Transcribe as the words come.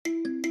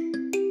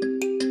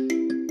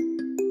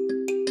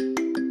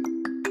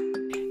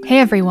Hey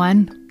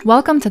everyone,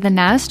 welcome to the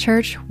Naz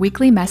Church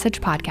Weekly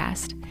Message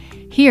Podcast.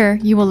 Here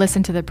you will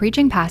listen to the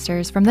preaching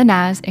pastors from the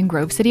Naz in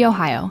Grove City,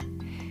 Ohio.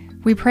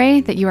 We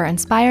pray that you are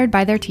inspired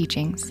by their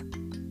teachings.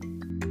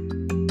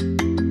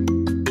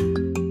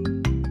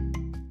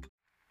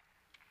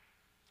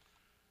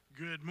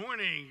 Good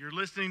morning. You're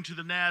listening to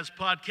the Naz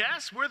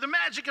Podcast, where with the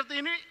magic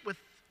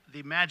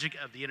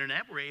of the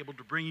internet, we're able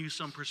to bring you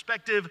some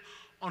perspective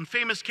on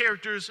famous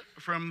characters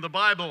from the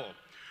Bible,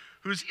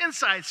 whose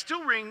insight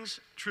still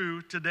rings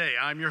true today.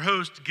 I'm your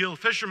host, Gil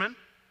Fisherman.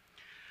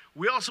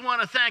 We also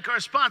want to thank our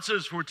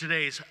sponsors for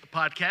today's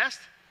podcast,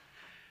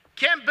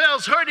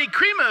 Campbell's Hearty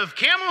Cream of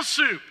Camel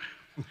Soup,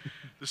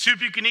 the soup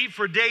you can eat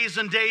for days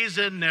and days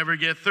and never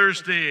get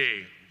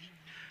thirsty.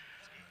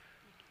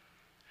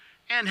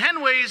 And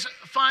Henway's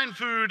Fine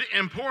Food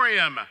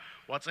Emporium.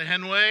 What's a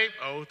Henway?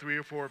 Oh, 3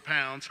 or 4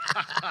 pounds.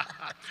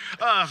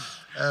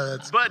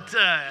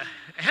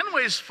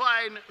 Henway's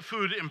Fine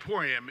Food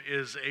Emporium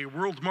is a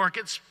world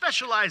market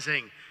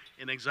specializing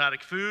in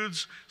exotic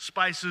foods,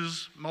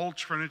 spices,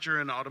 mulch,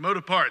 furniture, and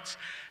automotive parts.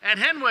 At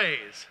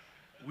Henway's,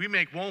 we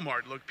make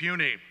Walmart look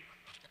puny.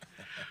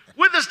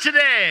 With us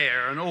today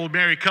are an old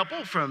married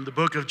couple from the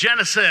book of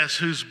Genesis,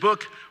 whose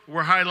book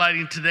we're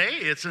highlighting today.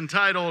 It's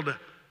entitled,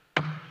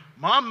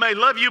 Mom May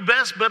Love You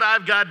Best, But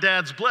I've Got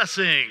Dad's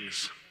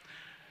Blessings.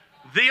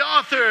 The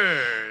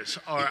authors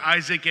are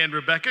Isaac and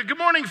Rebecca. Good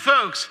morning,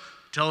 folks.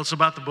 Tell us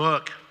about the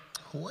book.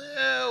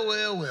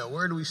 Well.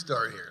 Where do we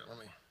start here?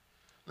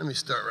 Let me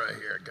start right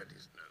here. I got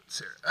these notes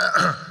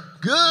here.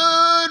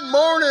 Good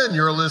morning.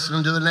 You're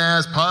listening to the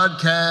Naz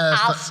Podcast.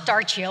 I'll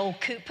start you,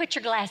 old coot. Put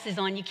your glasses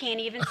on. You can't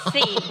even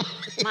see.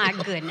 My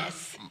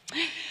goodness.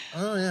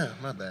 Oh, yeah.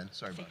 My bad.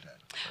 Sorry about that.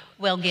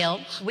 Well, Gil,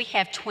 we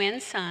have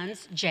twin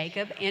sons,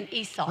 Jacob and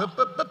Esau.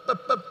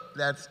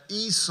 That's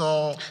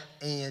Esau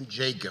and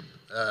Jacob.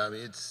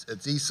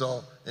 It's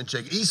Esau and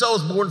Jacob. Esau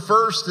was born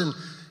first, and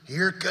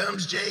here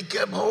comes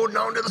Jacob holding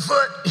on to the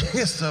foot.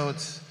 So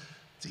it's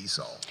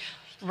Esau.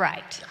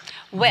 Right.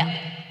 Well,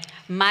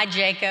 my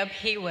Jacob,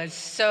 he was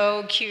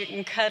so cute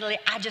and cuddly.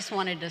 I just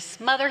wanted to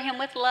smother him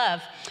with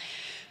love.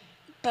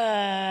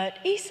 But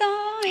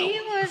Esau, he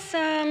was,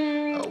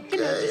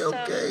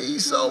 Okay.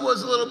 Esau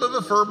was a little bit of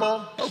a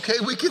furball. Okay,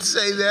 we could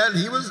say that.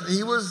 He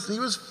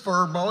was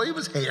furball. He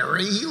was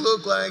hairy. He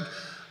looked like,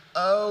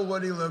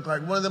 what did he look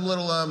like? One of them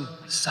little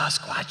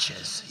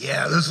Sasquatches.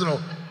 Yeah,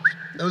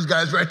 those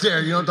guys right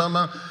there. You know what I'm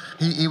talking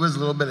about? He was a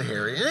little bit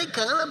hairy, and it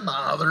kind of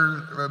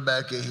bothered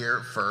Rebecca here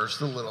at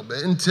first a little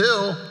bit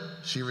until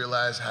she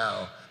realized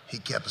how he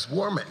kept us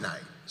warm at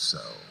night. So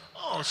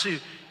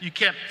You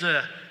kept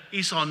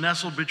Esau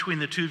nestled between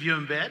the two of you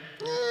in bed?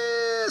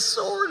 Yeah,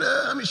 sort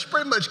of. I mean, she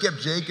pretty much kept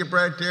Jacob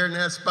right there in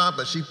that spot,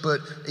 but she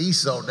put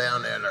Esau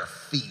down at her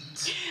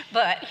feet.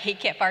 But he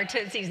kept our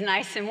tootsies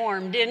nice and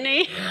warm, didn't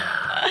he?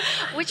 Yeah.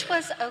 Which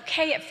was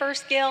okay at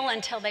first, Gil,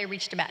 until they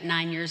reached about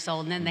 9 years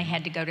old, and then they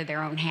had to go to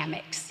their own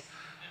hammocks.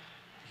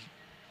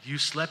 You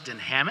slept in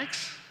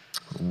hammocks?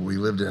 We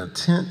lived in a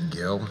tent,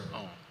 Gil.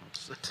 Oh,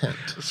 a tent.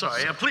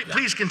 Sorry.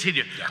 Please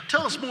continue. Yeah.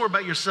 Tell us more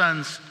about your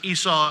sons,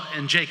 Esau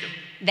and Jacob.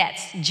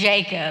 That's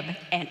Jacob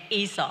and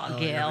Esau,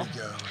 Gil.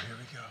 Here we go.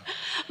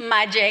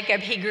 My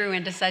Jacob, he grew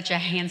into such a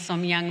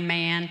handsome young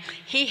man.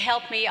 He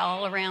helped me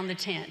all around the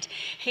tent.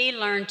 He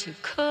learned to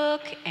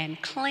cook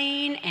and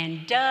clean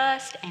and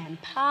dust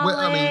and polish. Well,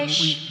 I mean,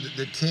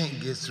 the tent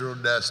gets real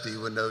dusty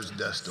when those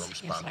dust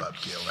storms pop up,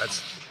 Gil.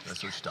 That's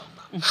what you're talking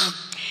about.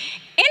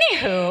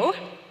 Anywho,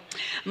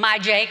 my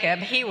Jacob,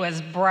 he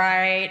was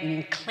bright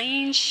and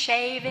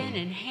clean-shaven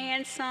and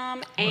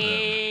handsome,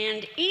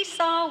 and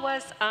Esau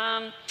was,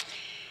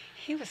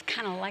 he was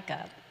kind of like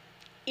a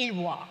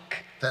Ewok.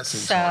 That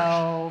seems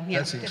harsh.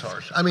 That seems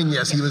harsh. I mean,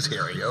 yes, he was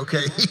hairy,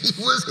 okay?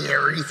 He was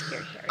hairy.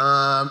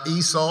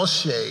 Esau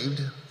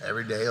shaved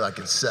every day, like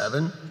at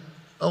 7,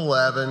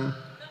 11,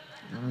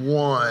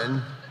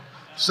 1.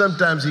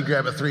 Sometimes he'd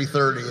grab a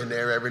 3:30 in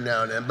there every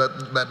now and then,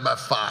 but by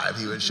 5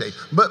 he would shave.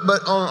 But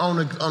on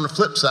the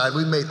flip side,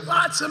 we made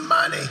lots of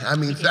money. I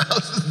mean,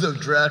 thousands of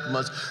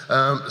drachmas,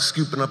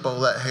 scooping up all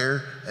that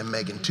hair and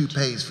making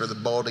toupees for the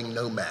balding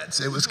nomads.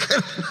 It was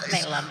kind of nice.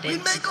 They loved it. We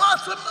make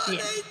lots of money.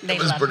 Yeah, they it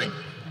was loved pretty. it.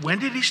 When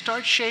did he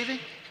start shaving?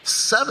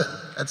 7.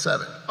 At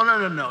 7. Oh,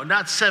 no,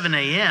 not 7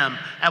 a.m.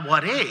 At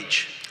what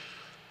age?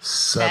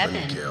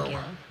 7, Gil.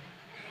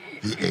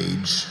 The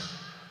age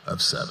of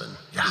 7.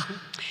 Yeah.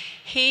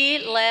 He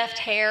left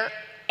hair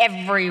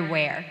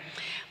everywhere,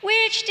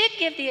 which did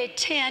give the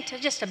tent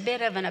just a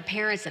bit of an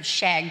appearance of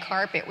shag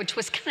carpet, which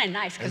was kind of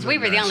nice because we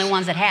were the only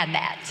ones that had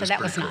that, so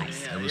that was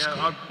nice.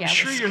 I'm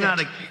sure you're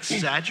not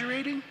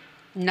exaggerating?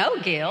 No,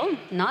 Gil,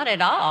 not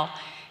at all.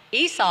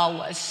 Esau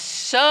was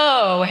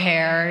so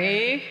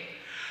hairy.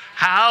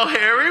 How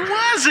hairy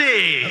was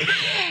he?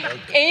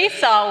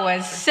 Esau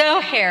was so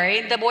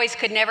hairy, the boys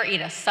could never eat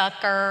a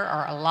sucker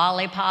or a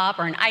lollipop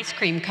or an ice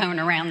cream cone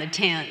around the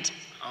tent.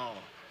 Oh,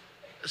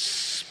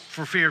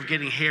 for fear of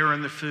getting hair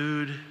in the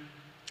food?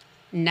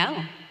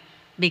 No,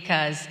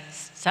 because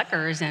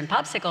suckers and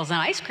popsicles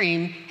and ice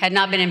cream had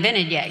not been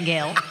invented yet,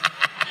 Gil.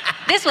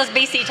 This was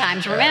BC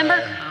times, remember?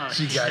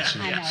 She got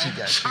you. Yeah. She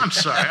got you.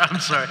 I'm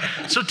sorry.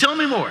 So tell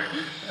me more.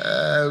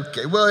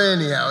 Okay, well,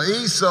 anyhow,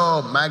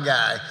 Esau, my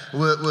guy,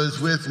 was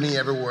with me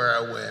everywhere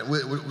I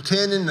went.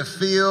 Tending the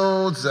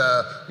fields,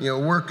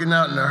 working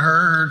out in the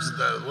herds,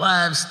 the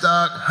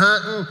livestock,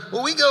 hunting.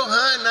 Well, we go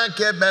hunting, I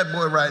kept that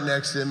boy right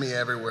next to me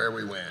everywhere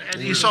we went.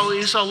 And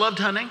Esau loved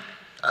hunting?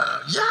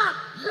 Yeah,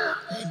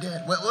 he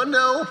did. Well,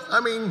 no, I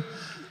mean,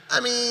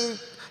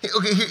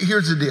 okay,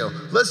 here's the deal.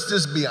 Let's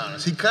just be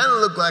honest. He kind of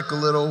looked like a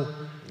little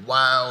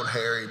wild,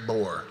 hairy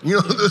boar.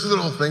 Those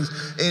little things.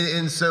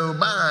 And so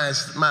my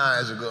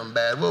eyes are going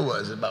bad. What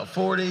was it, about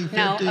 40, 50?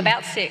 No,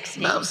 about 60.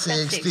 About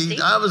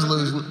 60. I was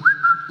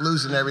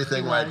losing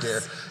everything right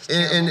there.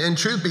 And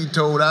truth be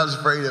told, I was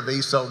afraid if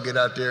Esau would get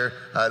out there,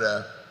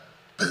 I'd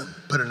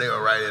put a nail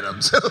right in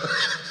him. So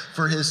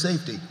for his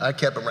safety, I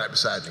kept him right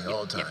beside me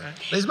all the time. Yep.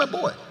 He's my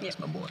boy. Yep. He's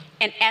my boy.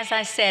 And as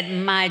I said,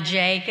 my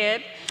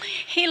Jacob,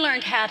 he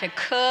learned how to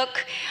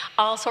cook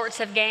all sorts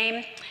of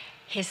game.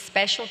 His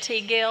specialty,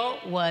 Gil,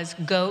 was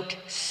goat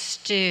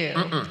stew.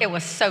 It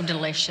was so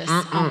delicious.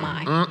 Oh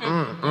my.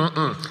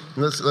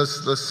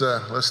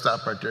 Let's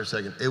stop right there a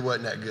second. It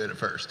wasn't that good at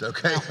first,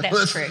 okay? No,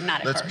 that's true.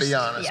 Not at Let's first. be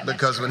honest, Yeah,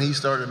 because when he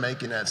started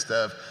making that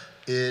stuff,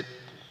 it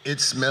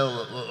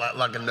smelled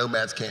like a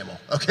nomad's camel,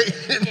 okay?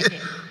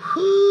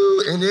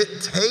 And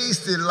it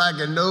tasted like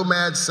a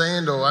nomad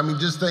sandal. I mean,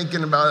 just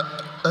thinking about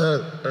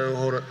it.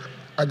 Hold on.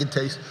 I can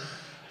taste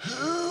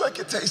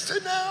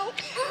it now.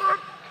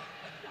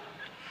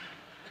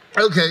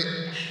 Okay.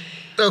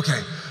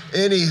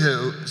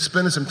 Anywho,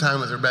 spending some time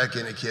with Rebecca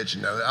in the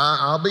kitchen, though,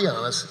 I'll be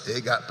honest,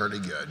 it got pretty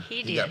good.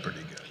 He got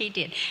pretty good. He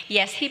did.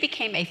 Yes, he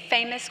became a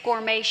famous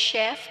gourmet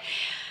chef.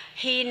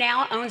 He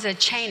now owns a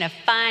chain of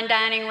fine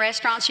dining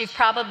restaurants. You've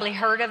probably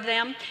heard of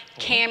them.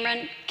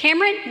 Cameron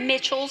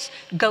Mitchell's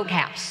Goat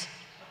House.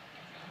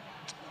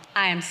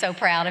 I am so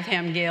proud of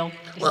him, Gil.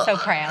 So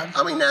proud.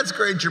 I mean, that's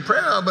great you're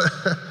proud, but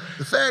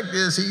the fact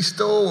is he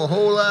stole a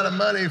whole lot of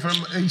money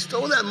he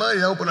stole that money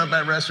to open up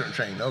that restaurant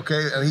chain,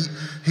 okay? And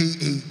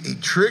he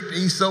tricked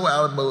Esau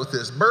out of both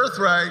his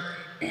birthright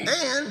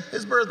and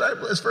his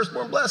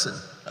firstborn blessing,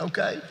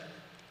 okay?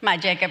 My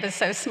Jacob is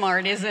so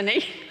smart, isn't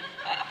he?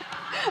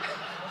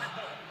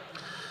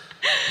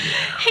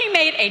 He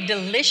made a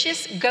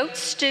delicious goat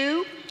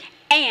stew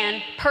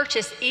and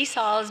purchased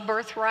Esau's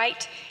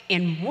birthright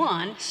in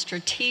one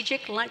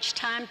strategic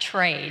lunchtime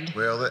trade.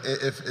 Well,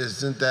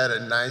 isn't that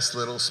a nice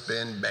little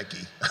spin,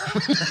 Becky?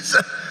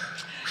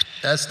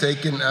 That's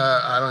taken,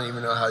 I don't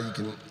even know how you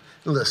can,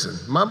 listen,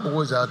 my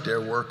boy's out there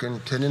working,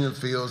 tending the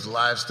fields,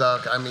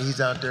 livestock. I mean, he's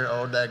out there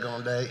all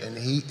daggone day, and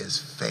he is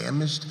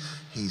famished.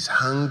 He's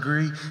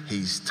hungry,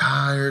 he's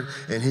tired,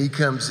 and he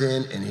comes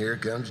in, and here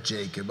comes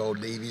Jacob,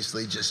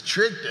 deviously just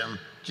tricked him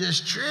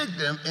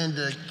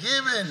into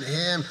giving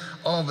him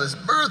all of his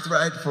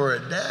birthright for a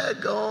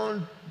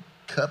daggone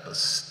cup of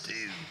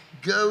stew,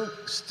 goat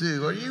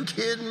stew. Are you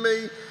kidding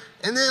me?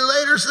 And then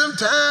later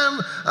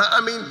sometime,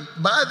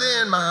 by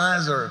then my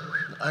eyes are,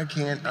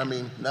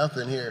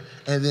 nothing here.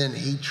 And then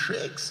he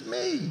tricks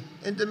me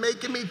into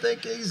making me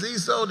think he's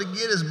Esau to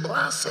get his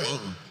blessing.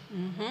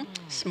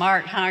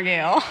 Smart, huh,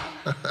 Gil?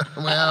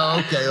 Well,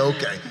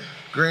 okay.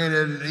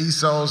 Granted,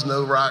 Esau's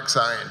no rock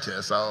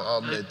scientist. I'll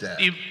admit that.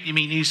 You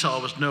mean Esau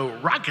was no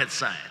rocket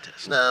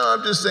scientist? No,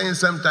 I'm just saying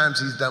sometimes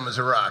he's dumb as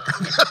a rock.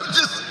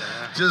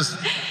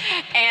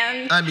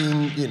 And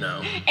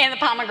And the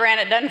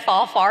pomegranate doesn't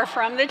fall far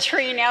from the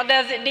tree now,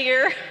 does it,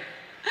 dear?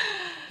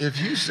 If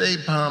you say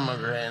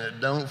pomegranate,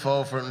 don't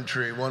fall from the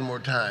tree one more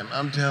time.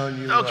 I'm telling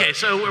you. Okay,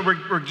 so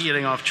we're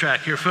getting off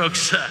track here,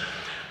 folks.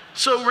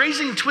 So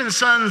raising twin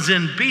sons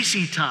in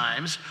BC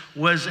times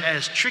was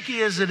as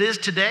tricky as it is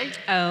today?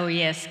 Oh,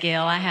 yes,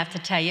 Gil. I have to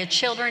tell you,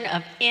 children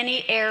of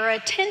any era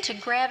tend to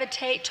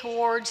gravitate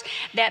towards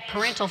that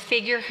parental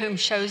figure whom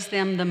shows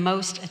them the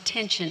most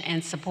attention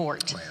and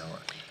support.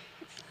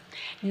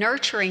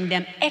 Nurturing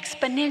them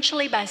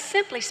exponentially by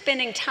simply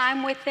spending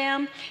time with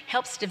them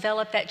helps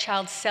develop that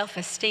child's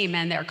self-esteem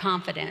and their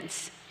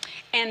confidence.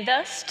 And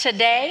thus,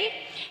 today,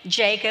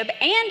 Jacob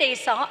and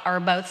Esau are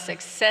both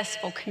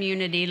successful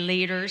community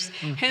leaders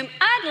whom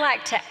I'd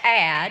like to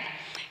add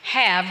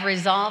have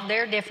resolved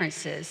their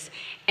differences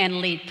and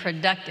lead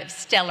productive,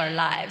 stellar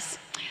lives,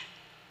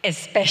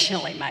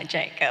 especially my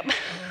Jacob.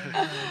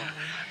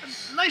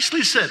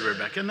 Nicely said,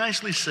 Rebecca,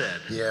 nicely said.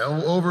 Yeah,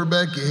 over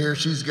Rebecca here,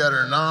 she's got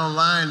her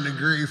online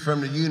degree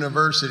from the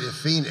University of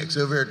Phoenix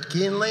over at the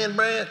Kenland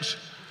branch.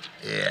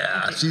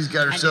 Yeah, she's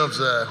got herself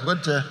what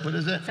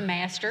is it? It's a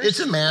master's.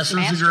 It's a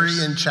master's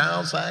degree in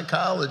child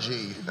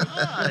psychology.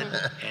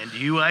 And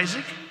you,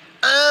 Isaac?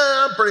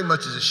 I'm pretty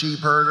much as a sheep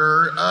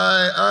herder.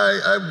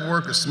 I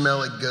work with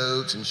smelly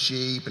goats and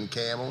sheep and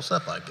camels,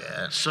 stuff like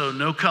that. So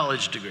no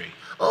college degree?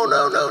 Oh,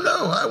 no.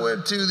 I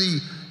went to the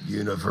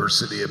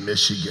University of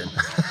Michigan.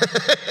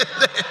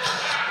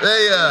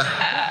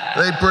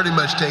 They pretty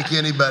much take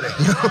anybody.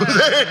 You know what I'm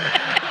saying?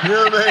 You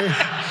know what I mean?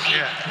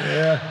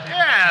 Yeah.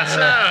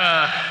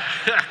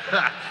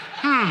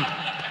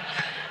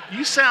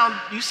 You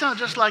sound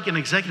just like an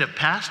executive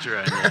pastor.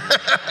 I know.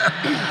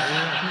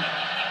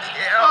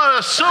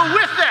 So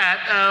with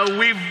that,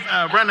 we've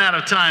run out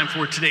of time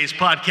for today's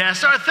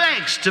podcast. Our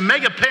thanks to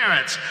mega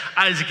parents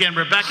Isaac and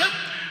Rebecca.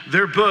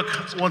 Their book,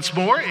 once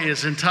more,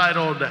 is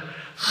entitled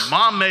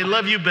Mom May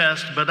Love You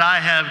Best, But I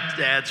Have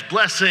Dad's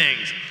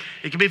Blessings.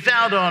 It can be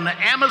found on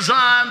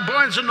Amazon,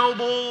 Barnes &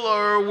 Noble,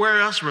 or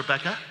where else,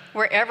 Rebecca?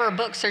 Wherever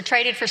books are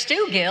traded for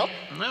stew, Gil.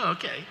 Oh,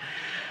 okay.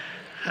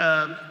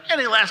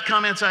 Any last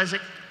comments,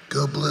 Isaac?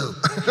 Go blue.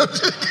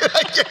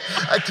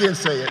 I can't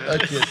say it. I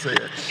can't say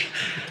it.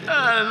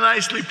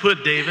 Nicely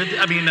put, David.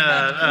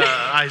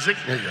 Isaac.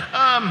 There you go.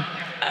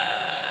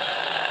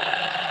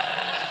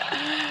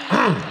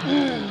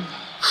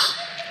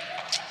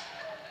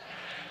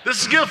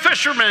 This is Gil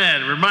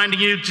Fisherman reminding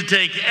you to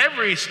take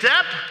every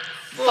step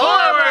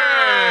forward.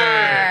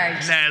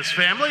 Naz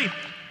family,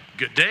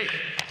 good day.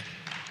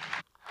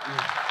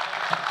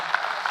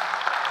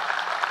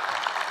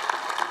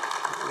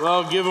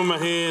 Well, give them a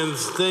hand.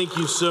 Thank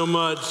you so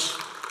much.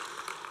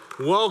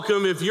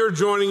 Welcome. If you're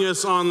joining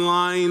us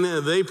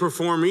online, they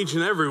perform each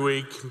and every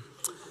week.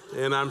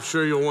 And I'm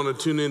sure you'll want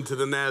to tune into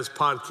the NAS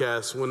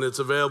podcast when it's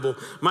available.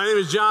 My name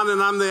is John,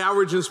 and I'm the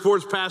Outreach and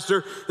Sports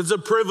Pastor. It's a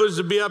privilege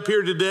to be up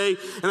here today.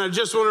 And I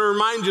just want to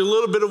remind you a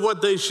little bit of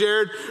what they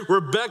shared.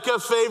 Rebecca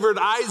favored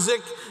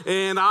Isaac,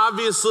 and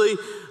obviously,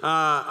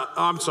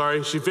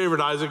 she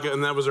favored Isaac,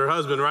 and that was her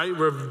husband, right?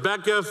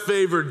 Rebecca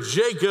favored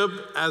Jacob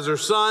as her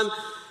son,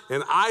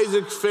 and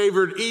Isaac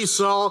favored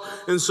Esau.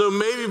 And so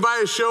maybe by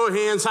a show of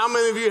hands, how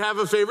many of you have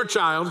a favorite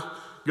child?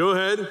 Go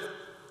ahead.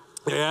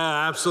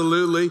 Yeah,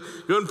 absolutely. Go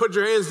ahead and put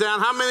your hands down.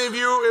 How many of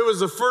you, it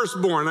was the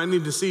firstborn? I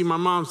need to see my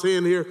mom's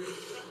hand here.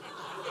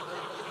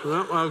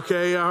 Well,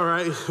 okay, all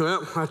right.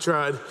 Well, I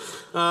tried.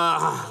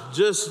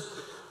 Just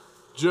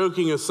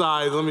joking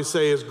aside, let me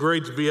say it's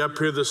great to be up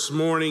here this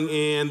morning,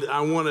 and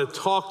I want to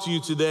talk to you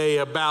today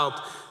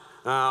about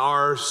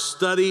our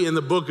study in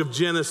the book of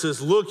Genesis,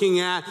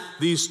 looking at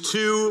these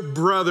two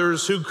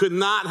brothers who could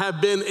not have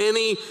been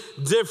any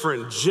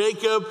different,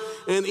 Jacob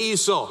and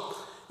Esau,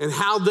 and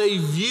how they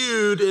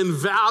viewed and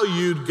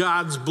valued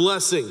God's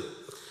blessing.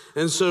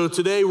 And so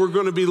today we're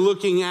going to be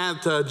looking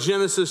at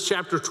Genesis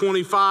chapter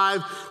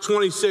 25,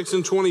 26,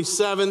 and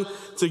 27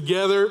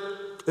 together.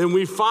 And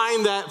we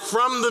find that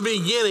from the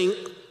beginning,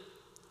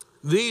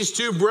 these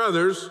two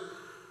brothers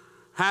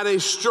had a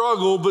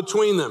struggle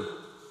between them.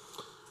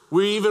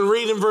 We even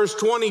read in verse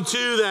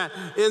 22 that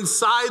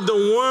inside the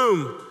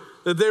womb,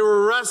 that they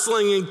were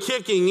wrestling and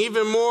kicking,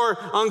 even more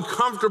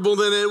uncomfortable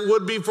than it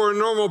would be for a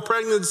normal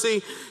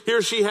pregnancy.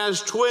 Here she has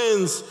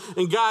twins,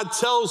 and God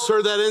tells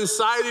her that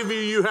inside of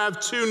you have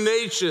two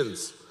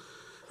nations.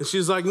 And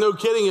she's like, no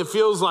kidding, it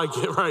feels like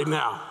it right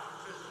now.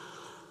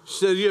 She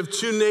said, you have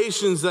two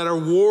nations that are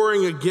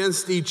warring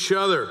against each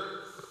other.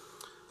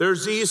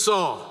 There's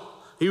Esau.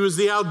 He was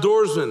the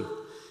outdoorsman.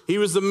 He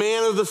was the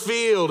man of the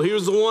field. He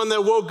was the one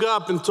that woke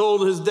up and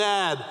told his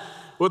dad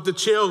what the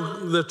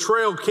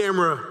trail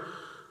camera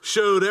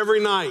showed every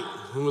night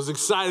and was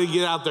excited to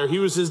get out there. He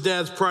was his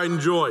dad's pride and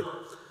joy.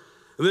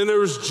 And then there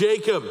was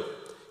Jacob.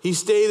 He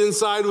stayed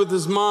inside with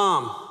his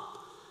mom.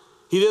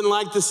 He didn't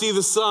like to see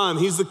the sun.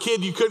 He's the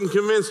kid you couldn't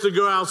convince to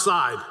go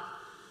outside.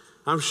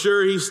 I'm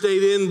sure he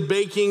stayed in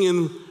baking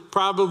and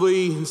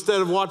probably, instead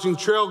of watching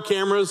trail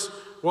cameras,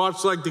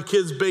 watched like the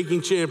kids'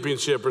 baking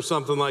championship or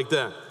something like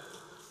that.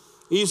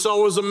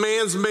 Esau was a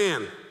man's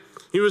man.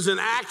 He was an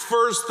act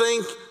first,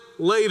 think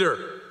later.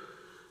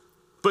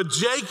 But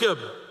Jacob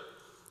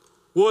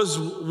was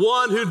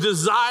one who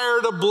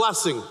desired a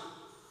blessing.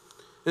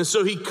 And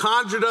so he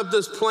conjured up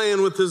this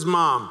plan with his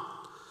mom,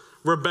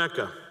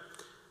 Rebecca.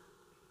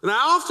 And I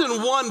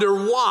often wonder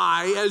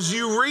why, as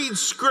you read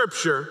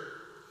scripture,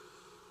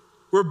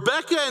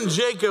 Rebecca and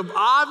Jacob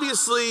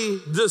obviously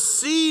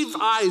deceive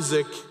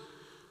Isaac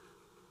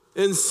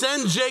and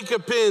send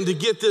Jacob in to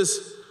get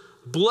this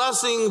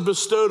blessing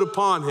bestowed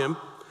upon him.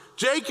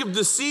 Jacob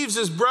deceives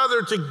his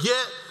brother to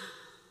get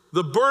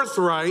the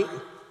birthright.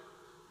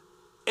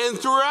 And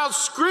throughout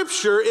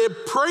scripture,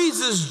 it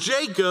praises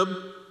Jacob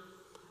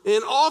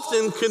and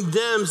often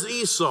condemns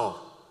Esau.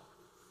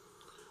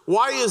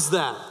 Why is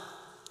that?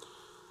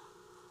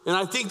 And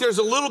I think there's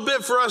a little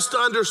bit for us to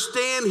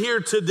understand here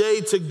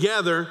today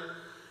together,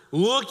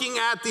 looking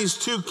at these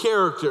two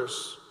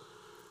characters.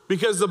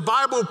 Because the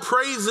Bible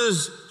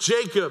praises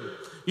Jacob.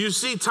 You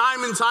see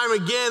time and time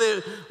again,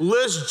 it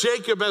lists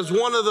Jacob as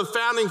one of the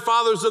founding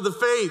fathers of the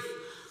faith.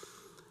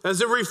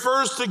 As it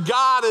refers to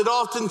God, it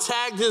often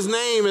tagged his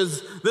name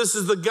as this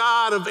is the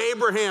God of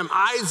Abraham,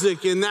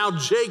 Isaac, and now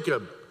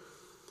Jacob.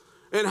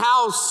 And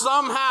how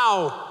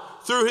somehow,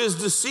 through his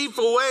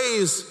deceitful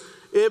ways,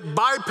 it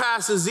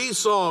bypasses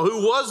Esau,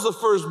 who was the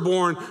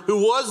firstborn, who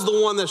was the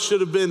one that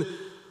should have been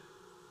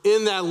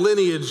in that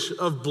lineage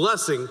of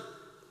blessing,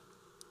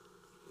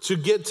 to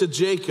get to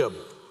Jacob.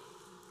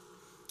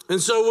 And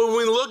so when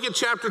we look at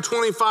chapter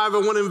 25, I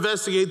want to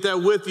investigate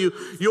that with you.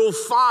 You'll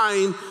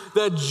find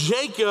that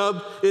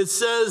Jacob, it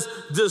says,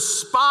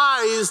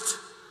 despised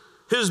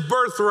his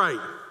birthright.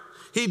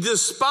 He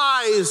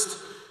despised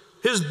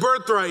his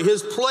birthright,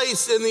 his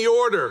place in the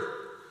order.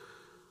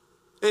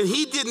 And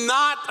he did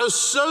not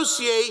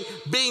associate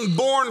being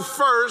born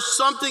first,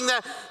 something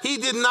that he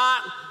did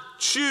not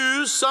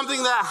choose,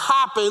 something that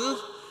happened.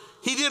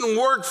 He didn't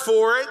work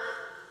for it.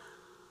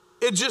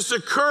 It just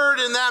occurred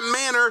in that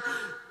manner.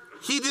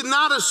 He did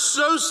not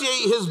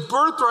associate his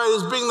birthright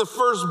as being the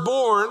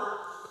firstborn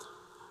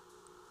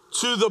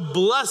to the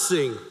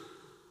blessing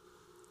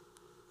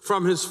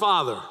from his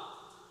father.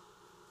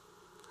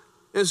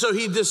 And so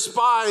he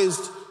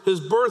despised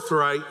his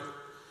birthright.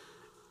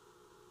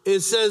 It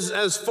says,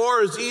 as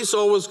far as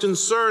Esau was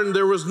concerned,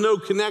 there was no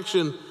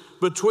connection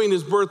between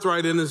his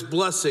birthright and his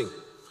blessing.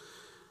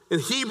 In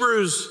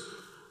Hebrews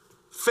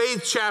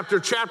faith chapter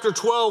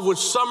 12, which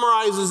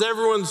summarizes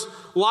everyone's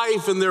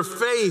life and their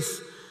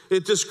faith,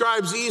 it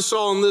describes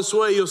Esau in this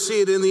way. You'll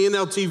see it in the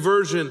NLT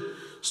version.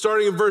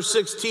 Starting in verse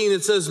 16,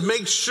 it says,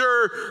 make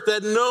sure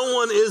that no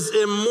one is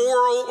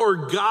immoral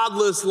or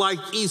godless like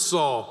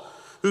Esau,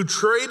 who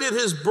traded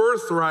his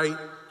birthright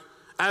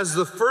as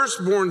the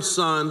firstborn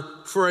son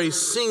for a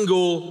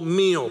single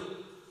meal.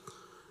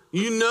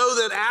 You know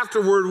that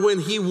afterward, when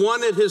he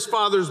wanted his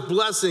father's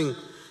blessing,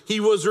 he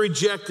was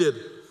rejected.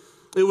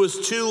 It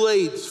was too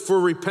late for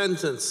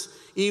repentance,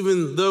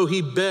 even though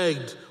he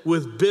begged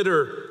with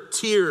bitter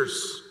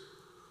tears.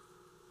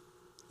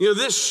 You know,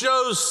 this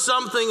shows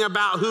something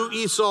about who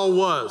Esau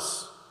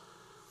was.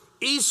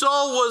 Esau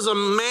was a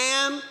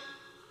man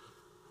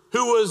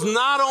who was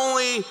not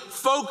only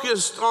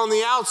focused on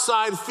the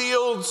outside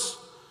fields,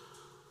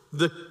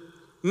 the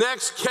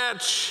next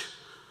catch,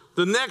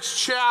 the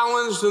next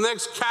challenge, the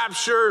next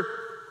capture.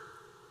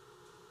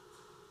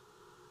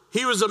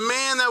 He was a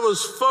man that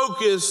was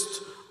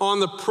focused on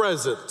the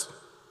present.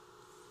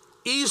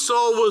 Esau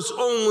was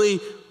only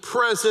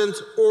present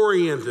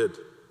oriented.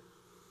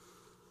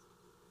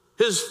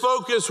 His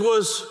focus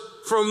was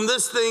from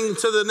this thing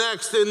to the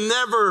next and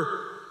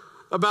never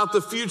about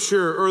the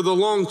future or the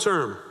long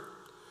term.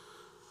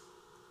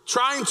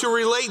 Trying to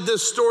relate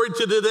this story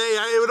to today,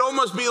 it would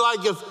almost be like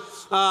if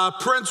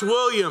Prince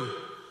William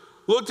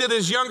looked at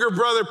his younger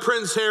brother,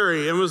 Prince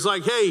Harry, and was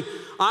like, hey,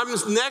 I'm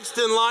next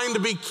in line to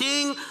be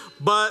king,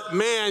 but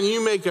man,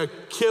 you make a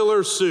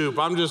killer soup.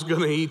 I'm just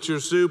going to eat your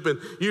soup, and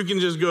you can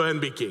just go ahead and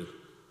be king.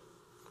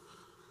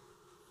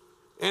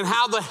 And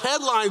how the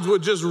headlines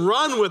would just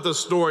run with a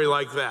story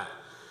like that.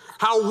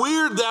 How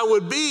weird that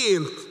would be.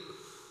 And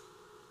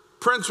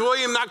Prince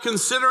William not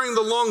considering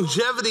the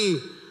longevity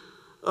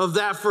of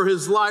that for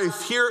his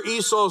life. Here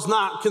Esau's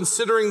not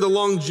considering the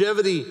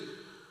longevity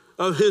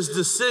of his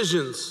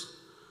decisions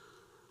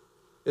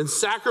and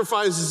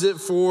sacrifices it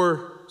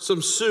for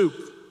some soup.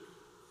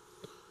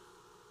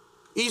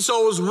 Esau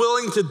was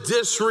willing to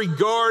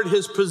disregard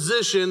his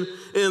position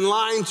in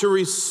line to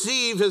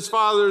receive his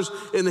father's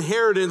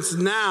inheritance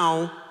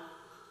now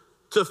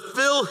to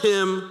fill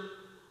him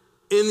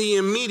in the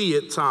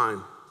immediate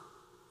time,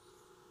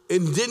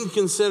 and didn't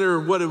consider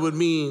what it would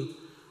mean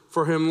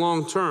for him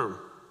long term.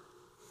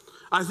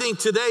 I think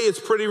today it's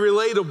pretty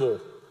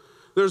relatable.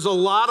 There's a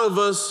lot of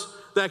us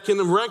that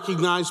can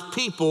recognize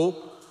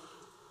people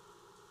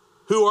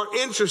who are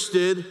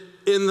interested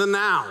in the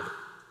now.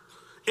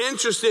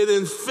 Interested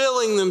in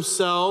filling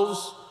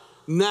themselves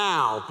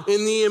now,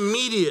 in the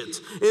immediate,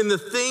 in the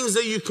things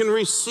that you can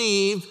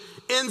receive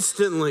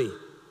instantly.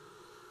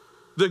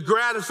 The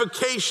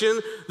gratification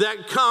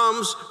that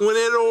comes when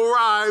it'll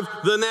arrive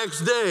the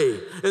next day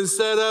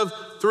instead of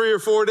 3 or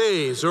 4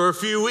 days or a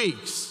few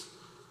weeks.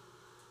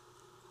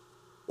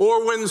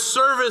 Or when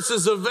service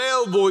is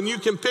available and you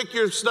can pick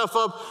your stuff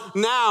up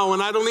now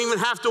and I don't even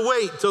have to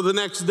wait till the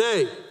next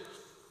day.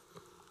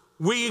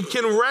 We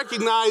can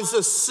recognize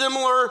a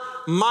similar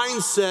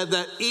mindset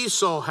that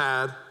Esau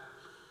had,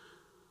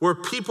 where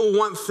people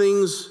want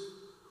things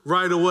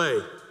right away.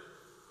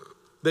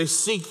 They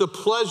seek the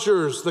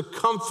pleasures, the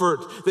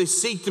comfort. They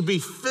seek to be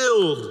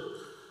filled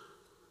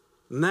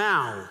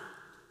now,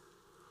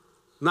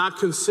 not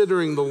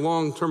considering the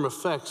long-term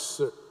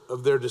effects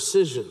of their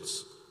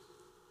decisions.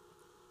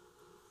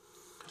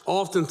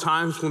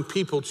 Oftentimes when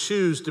people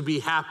choose to be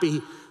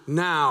happy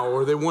now,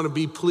 or they want to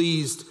be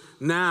pleased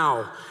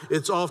now,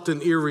 it's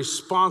often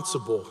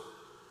irresponsible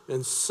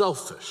and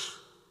selfish.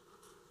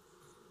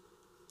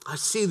 I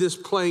see this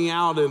playing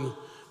out in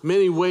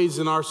many ways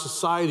in our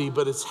society,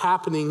 but it's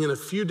happening in a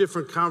few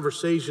different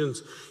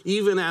conversations,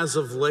 even as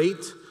of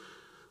late,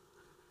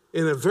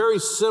 in a very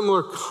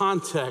similar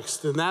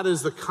context, and that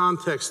is the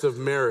context of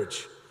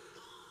marriage.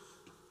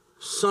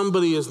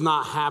 Somebody is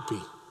not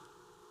happy.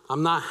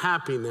 I'm not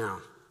happy now.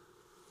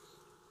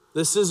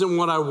 This isn't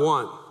what I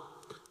want.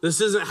 This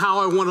isn't how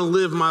I want to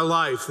live my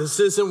life. This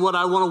isn't what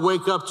I want to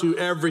wake up to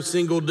every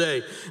single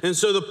day. And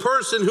so the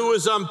person who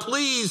is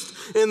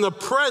unpleased in the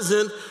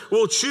present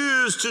will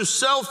choose to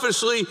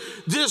selfishly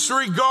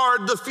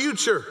disregard the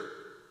future.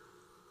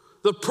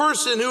 The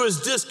person who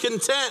is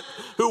discontent,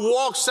 who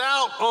walks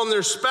out on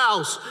their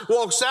spouse,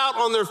 walks out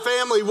on their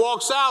family,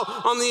 walks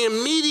out on the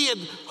immediate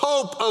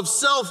hope of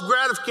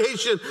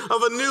self-gratification,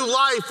 of a new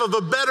life, of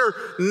a better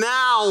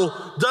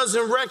now,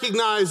 doesn't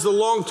recognize the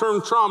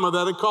long-term trauma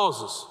that it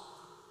causes.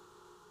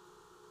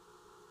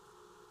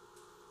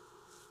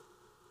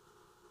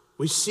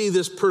 We see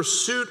this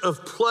pursuit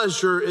of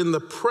pleasure in the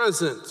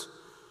present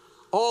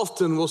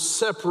often will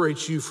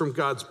separate you from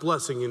God's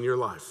blessing in your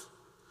life.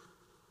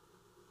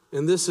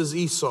 And this is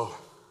Esau.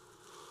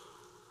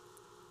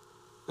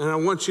 And I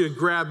want you to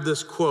grab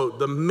this quote.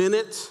 The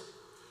minute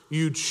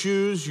you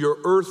choose your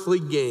earthly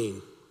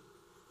gain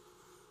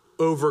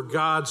over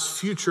God's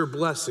future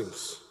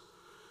blessings,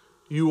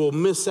 you will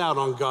miss out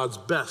on God's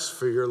best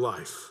for your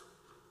life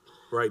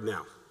right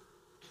now.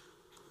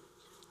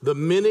 The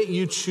minute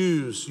you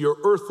choose your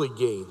earthly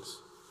gains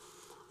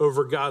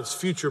over God's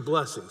future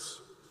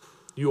blessings,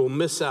 you will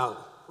miss out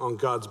on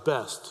God's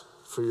best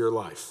for your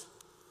life.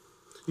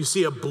 You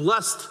see, a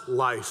blessed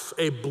life,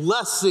 a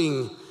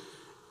blessing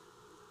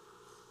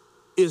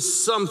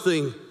is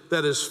something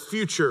that is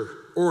future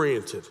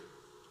oriented.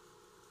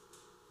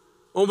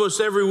 Almost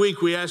every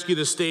week we ask you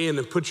to stand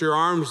and put your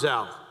arms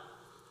out.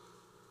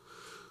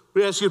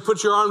 We ask you to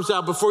put your arms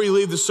out before you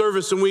leave the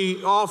service, and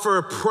we offer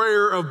a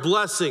prayer of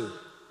blessing.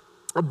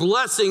 A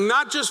blessing,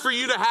 not just for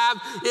you to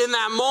have in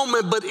that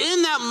moment, but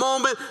in that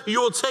moment,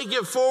 you will take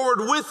it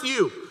forward with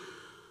you.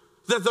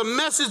 That the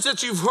message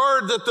that you've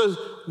heard, that the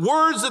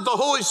words that the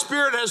Holy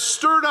Spirit has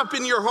stirred up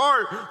in your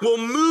heart will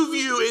move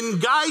you and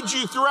guide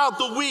you throughout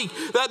the week.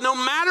 That no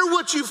matter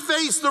what you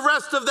face the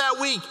rest of that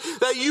week,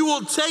 that you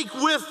will take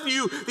with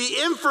you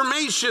the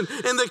information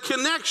and the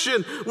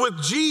connection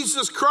with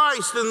Jesus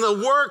Christ and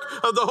the work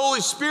of the Holy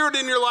Spirit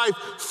in your life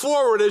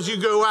forward as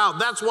you go out.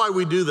 That's why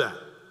we do that.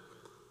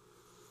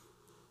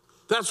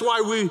 That's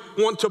why we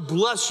want to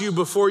bless you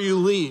before you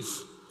leave.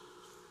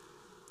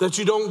 That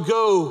you don't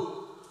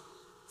go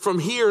from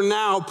here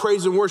now,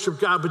 praise and worship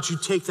God, but you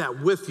take that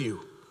with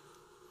you.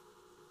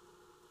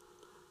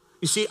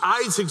 You see,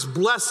 Isaac's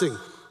blessing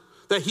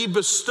that he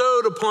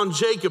bestowed upon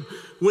Jacob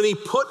when he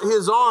put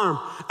his arm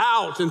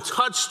out and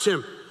touched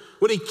him,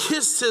 when he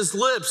kissed his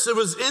lips, it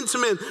was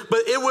intimate, but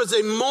it was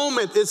a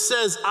moment. It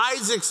says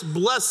Isaac's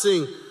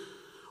blessing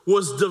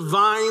was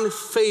divine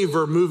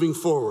favor moving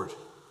forward.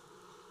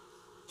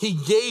 He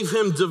gave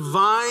him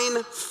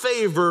divine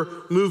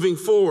favor moving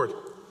forward.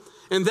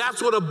 And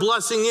that's what a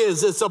blessing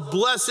is. It's a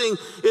blessing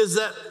is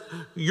that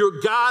your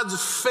God's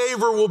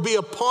favor will be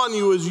upon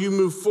you as you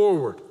move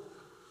forward.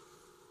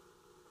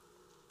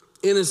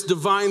 And it's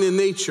divine in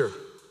nature.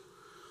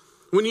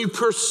 When you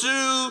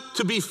pursue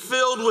to be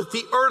filled with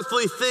the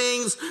earthly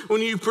things,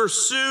 when you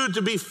pursue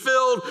to be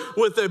filled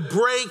with a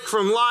break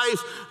from life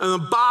and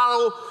a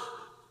bottle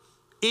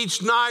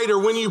each night, or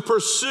when you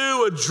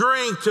pursue a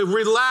drink to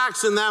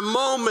relax in that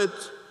moment,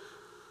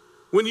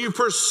 when you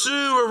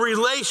pursue a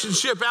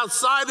relationship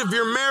outside of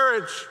your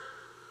marriage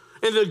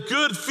and the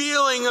good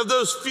feeling of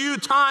those few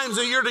times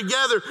that you're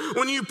together,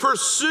 when you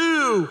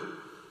pursue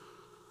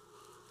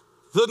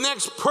the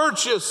next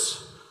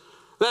purchase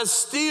that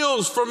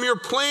steals from your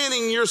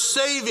planning, your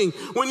saving,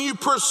 when you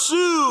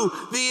pursue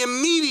the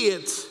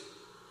immediate,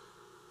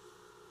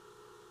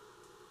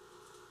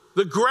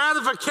 the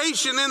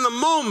gratification in the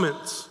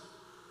moment,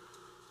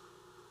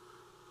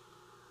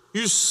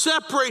 you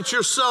separate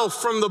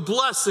yourself from the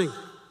blessing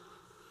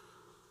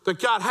that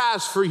God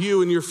has for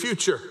you in your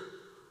future.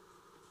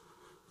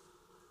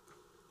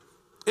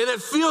 And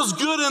it feels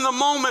good in the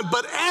moment,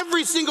 but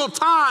every single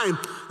time,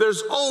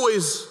 there's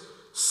always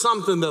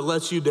something that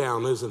lets you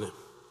down, isn't it?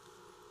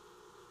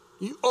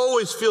 You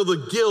always feel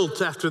the guilt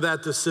after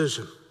that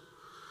decision.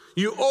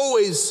 You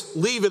always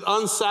leave it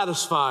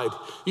unsatisfied.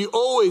 You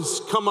always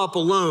come up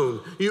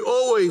alone. You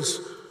always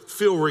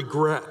feel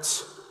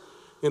regret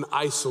and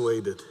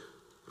isolated.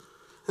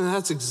 And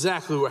that's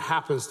exactly what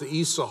happens to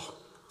Esau.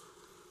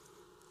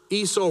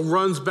 Esau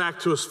runs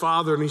back to his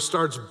father and he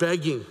starts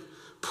begging,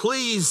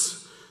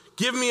 please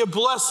give me a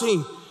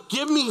blessing.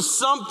 Give me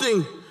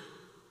something,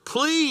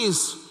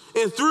 please.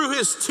 And through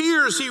his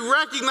tears, he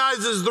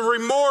recognizes the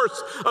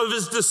remorse of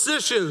his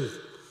decision.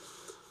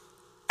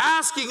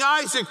 Asking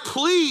Isaac,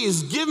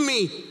 please give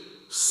me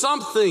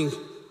something.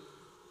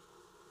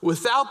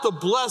 Without the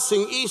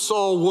blessing,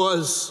 Esau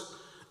was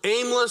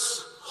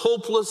aimless,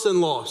 hopeless,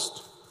 and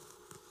lost.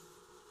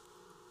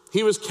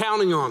 He was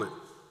counting on it.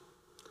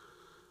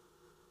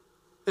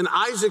 And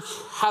Isaac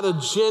had a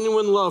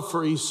genuine love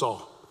for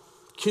Esau.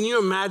 Can you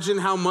imagine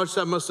how much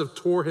that must have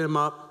tore him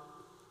up?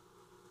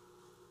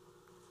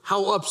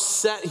 How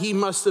upset he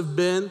must have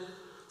been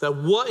that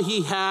what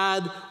he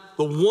had,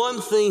 the one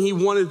thing he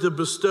wanted to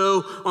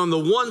bestow on the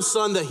one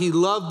son that he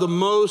loved the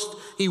most,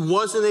 he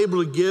wasn't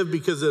able to give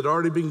because it had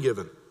already been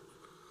given.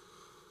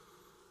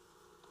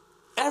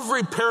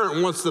 Every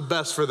parent wants the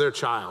best for their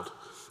child.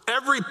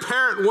 Every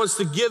parent wants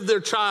to give their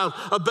child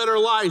a better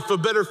life, a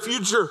better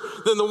future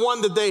than the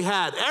one that they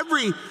had.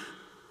 Every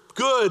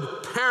good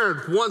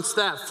parent wants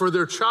that for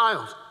their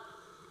child.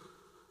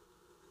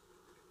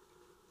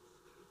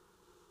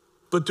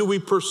 But do we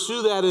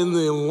pursue that in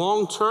the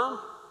long term?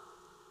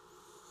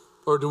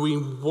 Or do we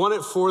want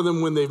it for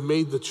them when they've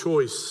made the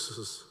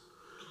choices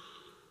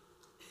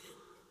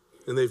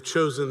and they've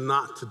chosen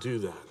not to do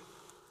that?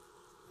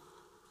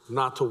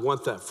 Not to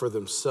want that for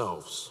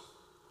themselves.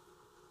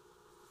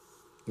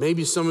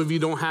 Maybe some of you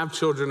don't have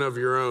children of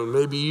your own.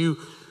 Maybe you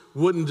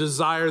wouldn't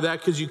desire that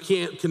because you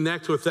can't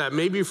connect with that.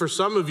 Maybe for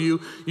some of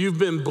you, you've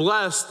been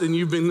blessed and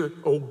you've been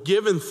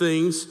given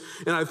things.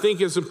 And I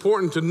think it's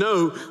important to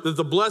know that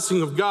the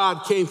blessing of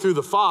God came through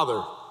the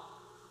Father.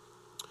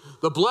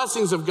 The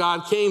blessings of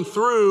God came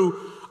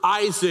through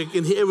Isaac,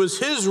 and it was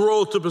his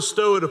role to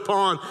bestow it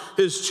upon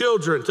his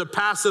children, to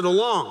pass it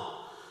along.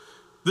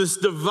 This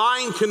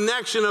divine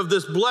connection of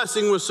this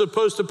blessing was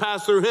supposed to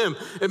pass through him.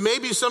 And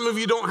maybe some of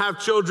you don't have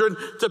children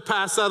to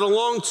pass that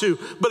along to,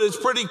 but it's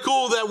pretty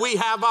cool that we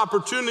have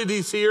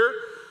opportunities here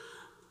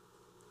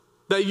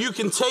that you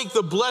can take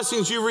the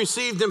blessings you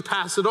received and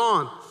pass it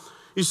on.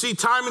 You see,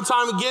 time and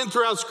time again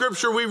throughout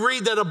Scripture, we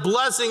read that a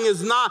blessing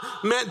is not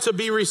meant to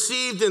be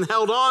received and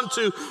held on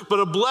to, but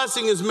a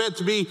blessing is meant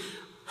to be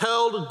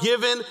held,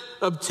 given,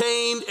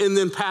 obtained, and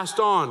then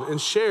passed on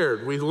and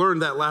shared. We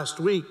learned that last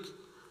week.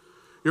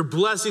 Your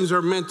blessings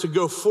are meant to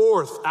go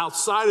forth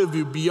outside of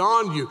you,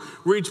 beyond you,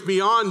 reach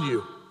beyond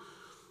you.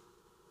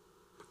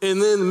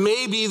 And then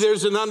maybe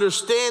there's an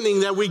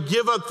understanding that we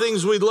give up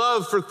things we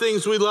love for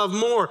things we love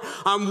more.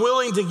 I'm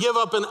willing to give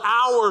up an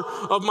hour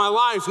of my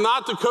life,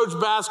 not to coach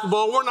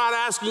basketball. We're not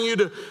asking you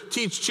to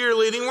teach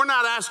cheerleading. We're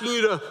not asking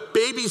you to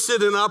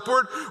babysit an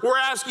Upward. We're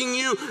asking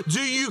you,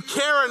 do you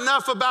care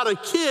enough about a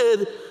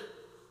kid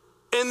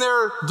and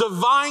their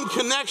divine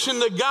connection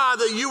to God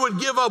that you would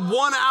give up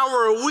 1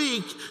 hour a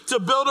week to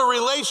build a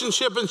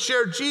relationship and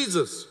share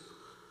Jesus?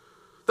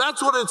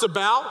 That's what it's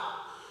about.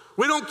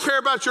 We don't care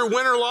about your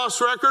win or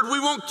loss record. We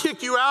won't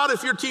kick you out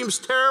if your team's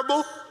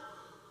terrible.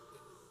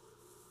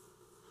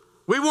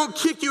 We won't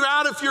kick you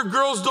out if your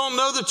girls don't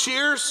know the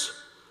cheers.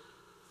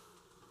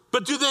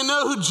 But do they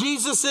know who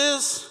Jesus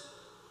is?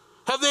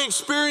 Have they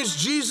experienced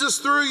Jesus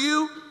through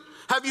you?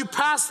 Have you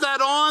passed that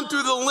on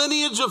through the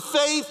lineage of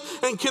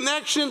faith and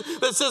connection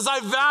that says, I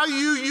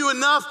value you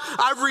enough.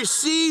 I've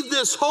received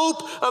this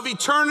hope of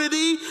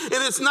eternity,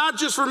 and it's not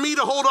just for me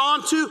to hold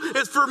on to,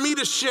 it's for me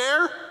to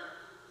share.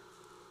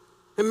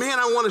 And man,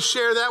 I want to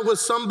share that with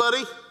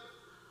somebody.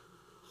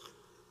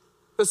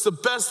 That's the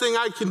best thing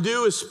I can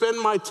do, is spend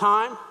my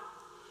time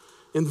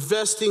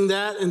investing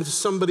that into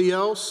somebody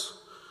else.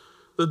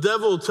 The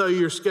devil will tell you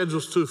your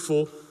schedule's too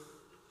full.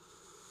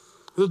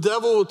 The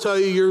devil will tell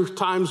you your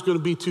time's going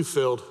to be too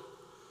filled,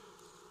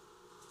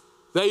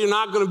 that you're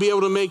not going to be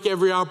able to make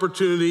every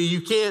opportunity. You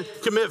can't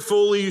commit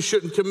fully. You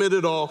shouldn't commit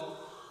at all.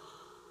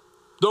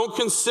 Don't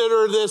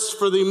consider this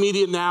for the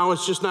immediate now.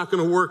 It's just not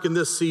going to work in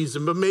this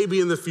season, but maybe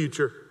in the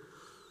future.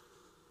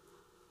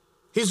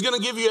 He's going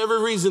to give you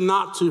every reason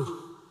not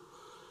to.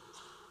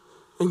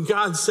 And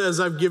God says,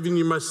 I've given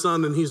you my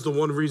son, and he's the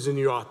one reason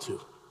you ought to.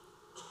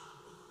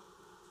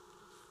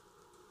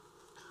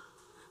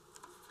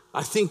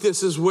 I think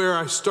this is where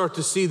I start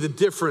to see the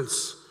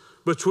difference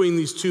between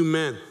these two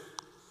men.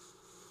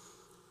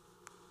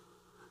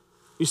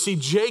 You see,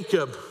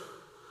 Jacob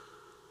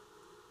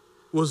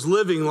was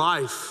living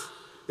life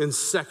in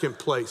second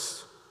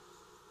place.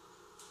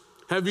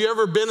 Have you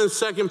ever been in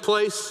second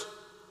place?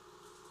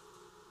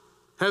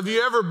 Have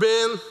you ever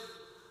been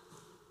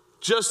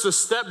just a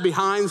step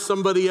behind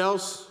somebody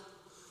else?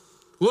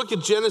 Look at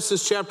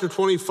Genesis chapter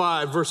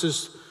 25,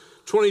 verses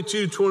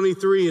 22,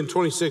 23, and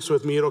 26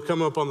 with me. It'll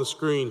come up on the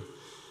screen.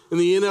 In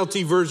the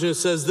NLT version, it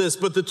says this: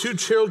 but the two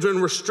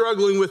children were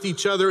struggling with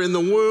each other in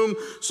the womb,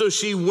 so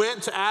she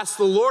went to ask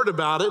the Lord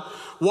about it.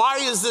 Why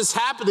is this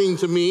happening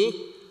to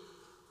me?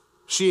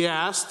 She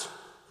asked.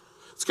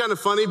 It's kind of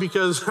funny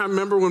because I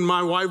remember when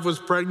my wife was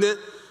pregnant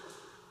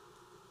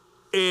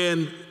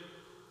and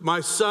my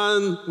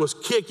son was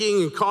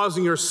kicking and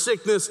causing her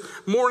sickness,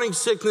 morning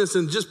sickness,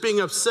 and just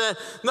being upset.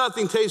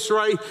 Nothing tastes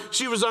right.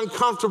 She was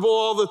uncomfortable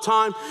all the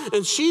time.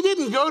 And she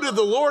didn't go to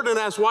the Lord and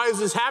ask, why is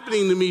this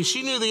happening to me?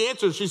 She knew the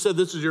answer. She said,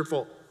 this is your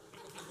fault.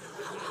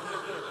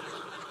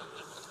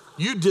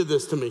 You did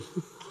this to me.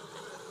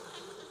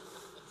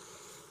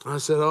 I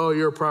said, oh,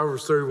 you're a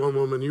Proverbs 31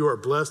 woman. You are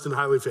blessed and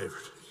highly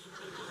favored.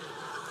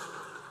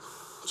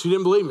 She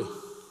didn't believe me.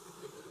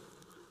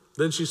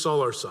 Then she saw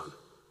our son.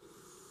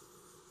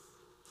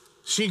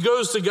 She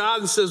goes to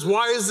God and says,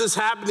 why is this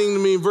happening to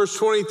me? In verse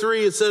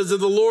 23, it says that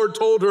the Lord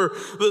told her,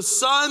 the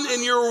son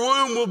in your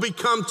womb will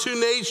become two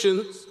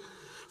nations.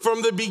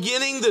 From the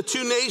beginning, the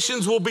two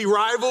nations will be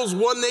rivals.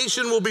 One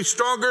nation will be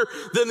stronger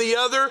than the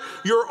other.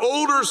 Your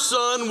older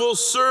son will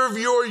serve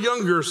your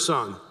younger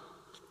son.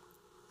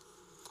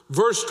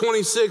 Verse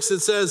 26, it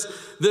says,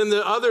 then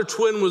the other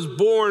twin was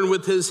born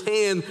with his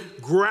hand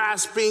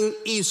grasping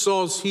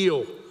Esau's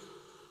heel.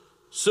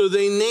 So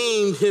they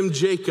named him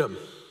Jacob.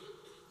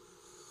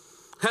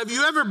 Have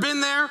you ever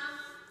been there?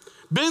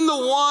 Been the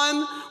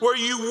one where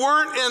you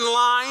weren't in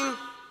line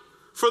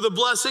for the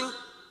blessing?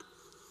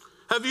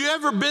 Have you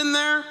ever been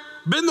there?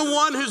 Been the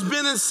one who's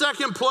been in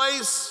second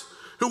place,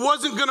 who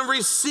wasn't going to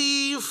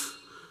receive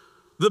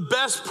the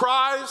best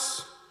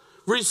prize,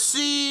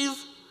 receive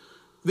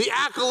the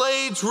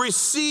accolades,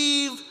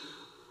 receive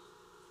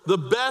the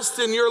best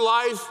in your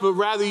life, but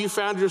rather you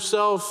found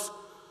yourself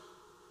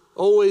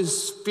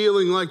always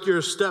feeling like you're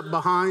a step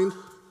behind?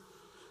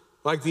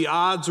 Like the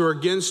odds are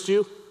against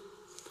you?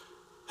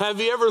 Have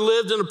you ever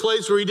lived in a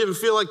place where you didn't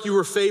feel like you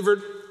were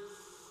favored?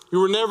 You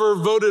were never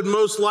voted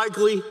most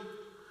likely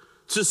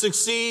to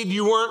succeed.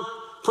 You weren't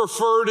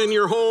preferred in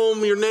your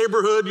home, your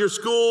neighborhood, your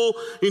school.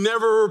 You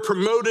never were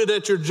promoted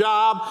at your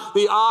job.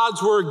 The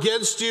odds were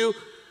against you.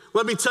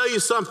 Let me tell you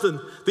something.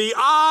 The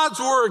odds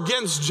were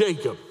against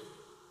Jacob.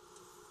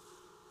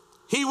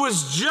 He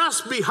was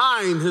just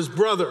behind his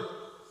brother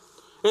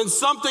in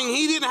something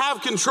he didn't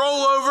have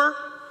control over.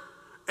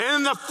 And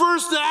in the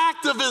first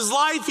act of his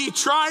life, he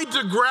tried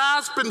to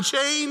grasp and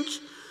change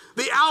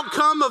the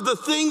outcome of the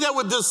thing that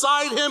would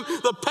decide him,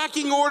 the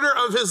pecking order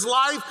of his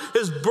life,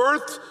 his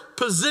birth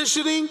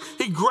positioning.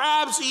 He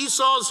grabs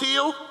Esau's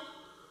heel.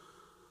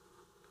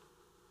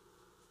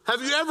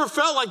 Have you ever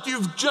felt like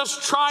you've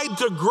just tried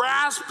to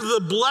grasp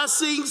the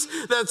blessings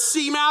that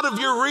seem out of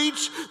your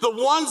reach, the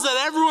ones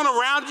that everyone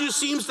around you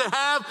seems to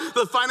have,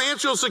 the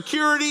financial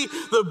security,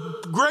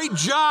 the great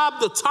job,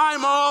 the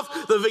time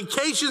off, the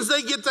vacations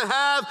they get to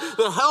have,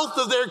 the health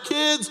of their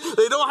kids,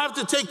 they don't have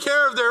to take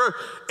care of their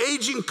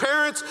aging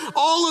parents,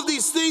 all of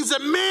these things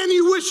that, man,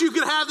 you wish you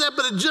could have that,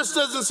 but it just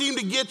doesn't seem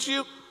to get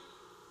you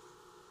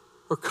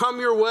or come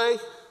your way?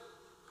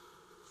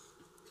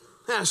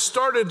 And I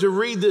started to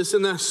read this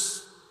and I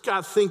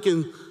got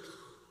thinking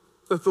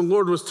that the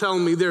Lord was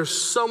telling me there's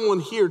someone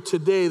here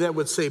today that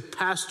would say,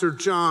 Pastor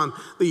John,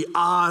 the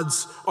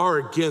odds are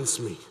against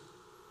me.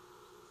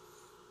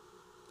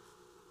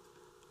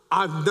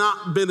 I've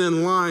not been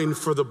in line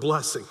for the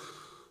blessing.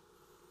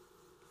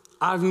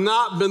 I've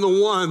not been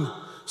the one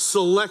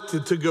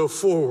selected to go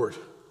forward.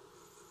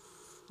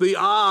 The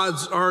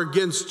odds are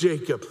against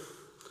Jacob.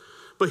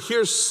 But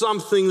here's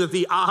something that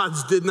the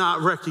odds did not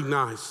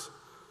recognize.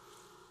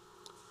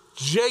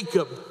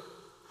 Jacob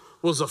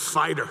was a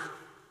fighter.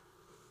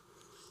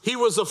 He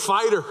was a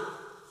fighter.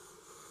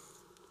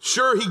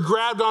 Sure, he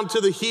grabbed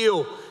onto the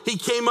heel. He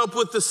came up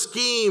with the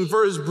scheme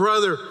for his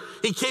brother.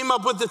 He came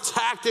up with the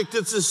tactic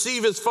to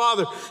deceive his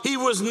father. He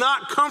was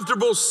not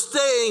comfortable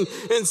staying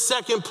in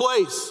second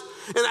place.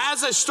 And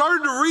as I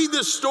started to read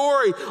this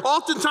story,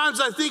 oftentimes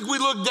I think we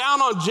look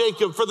down on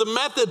Jacob for the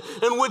method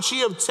in which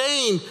he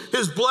obtained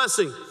his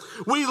blessing.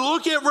 We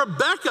look at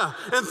Rebekah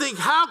and think,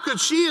 how could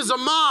she as a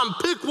mom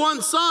pick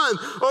one son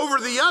over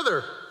the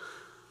other?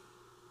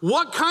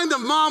 What kind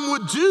of mom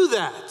would do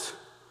that?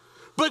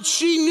 But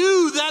she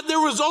knew that there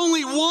was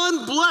only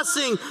one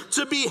blessing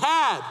to be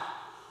had.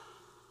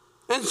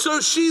 And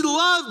so she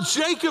loved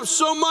Jacob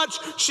so much,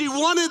 she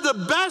wanted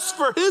the best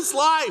for his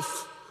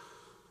life.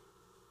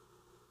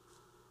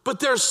 But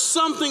there's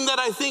something that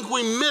I think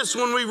we miss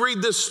when we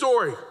read this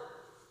story.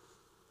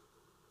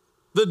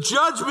 The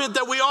judgment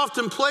that we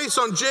often place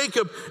on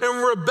Jacob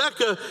and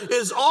Rebekah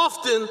is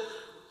often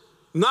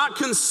not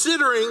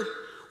considering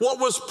what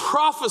was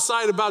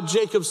prophesied about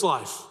Jacob's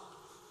life.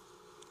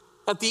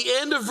 At the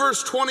end of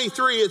verse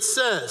 23, it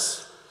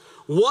says,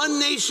 one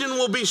nation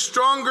will be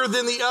stronger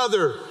than the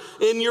other,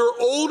 and your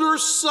older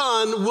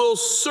son will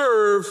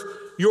serve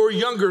your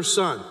younger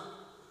son.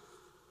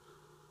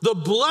 The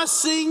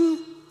blessing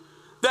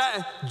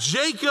that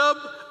Jacob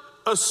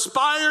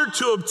aspired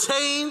to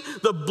obtain,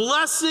 the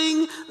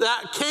blessing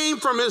that came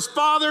from his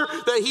father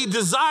that he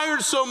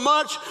desired so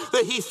much,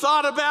 that he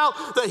thought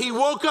about, that he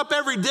woke up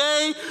every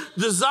day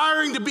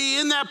desiring to be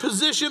in that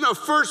position of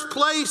first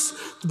place,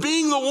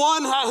 being the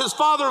one that his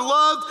father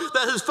loved,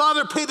 that his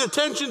father paid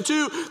attention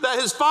to, that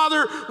his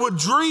father would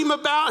dream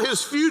about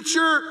his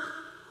future.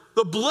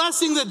 The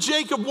blessing that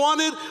Jacob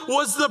wanted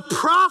was the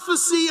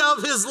prophecy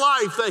of his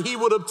life that he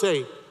would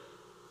obtain.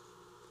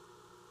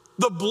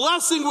 The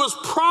blessing was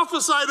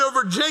prophesied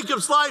over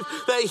Jacob's life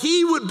that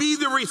he would be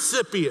the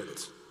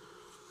recipient.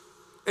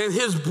 And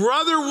his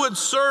brother would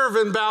serve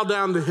and bow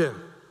down to him.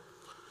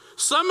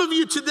 Some of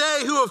you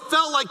today who have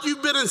felt like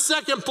you've been in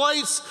second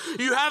place,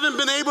 you haven't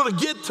been able to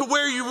get to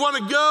where you want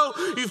to go,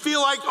 you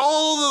feel like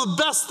all the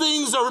best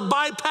things are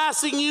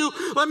bypassing you.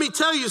 Let me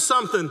tell you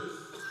something.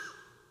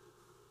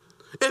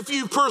 If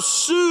you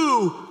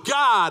pursue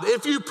God,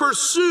 if you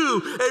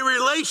pursue a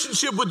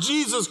relationship with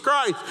Jesus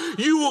Christ,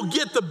 you will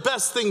get the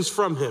best things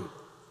from him.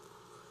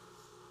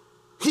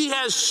 He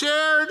has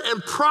shared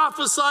and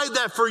prophesied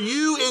that for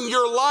you in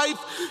your life,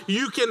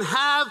 you can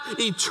have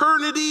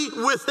eternity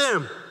with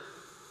him.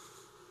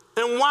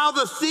 And while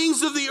the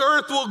things of the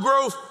earth will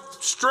grow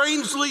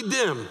strangely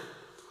dim,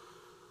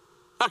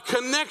 a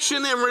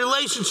connection and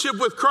relationship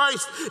with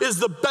Christ is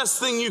the best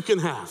thing you can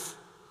have.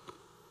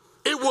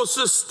 It will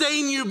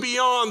sustain you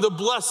beyond the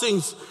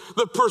blessings,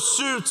 the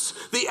pursuits,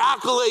 the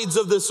accolades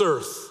of this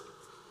earth.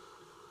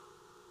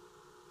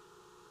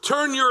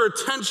 Turn your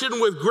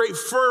attention with great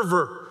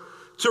fervor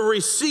to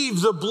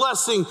receive the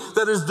blessing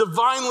that is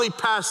divinely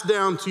passed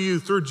down to you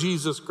through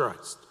Jesus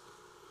Christ.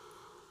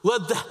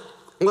 Let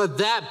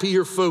that be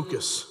your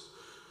focus.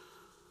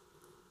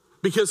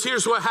 Because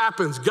here's what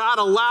happens. God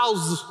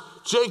allows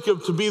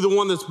Jacob to be the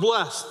one that's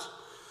blessed.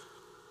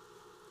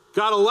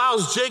 God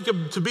allows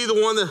Jacob to be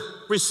the one that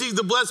received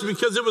the blessing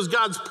because it was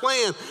God's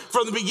plan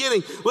from the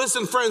beginning.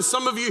 Listen, friends,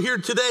 some of you here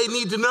today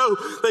need to know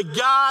that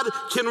God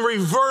can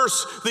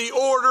reverse the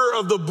order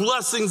of the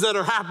blessings that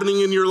are happening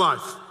in your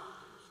life.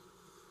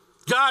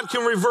 God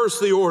can reverse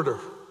the order.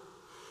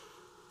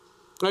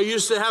 I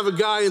used to have a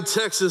guy in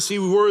Texas. He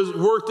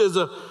worked as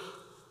a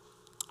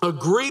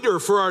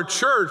greeter for our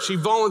church. He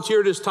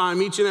volunteered his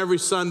time each and every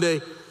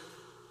Sunday.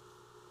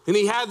 And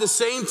he had the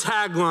same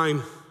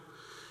tagline.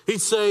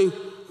 He'd say,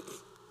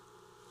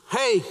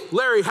 "Hey,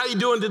 Larry, how you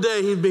doing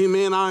today?" He'd be,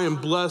 "Man, I am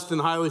blessed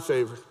and highly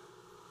favored."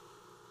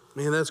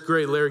 "Man, that's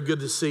great, Larry.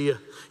 Good to see you."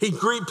 He'd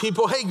greet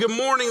people. "Hey, good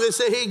morning." They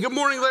say, "Hey, good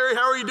morning, Larry.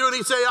 How are you doing?"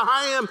 He'd say,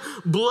 "I am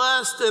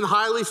blessed and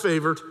highly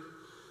favored."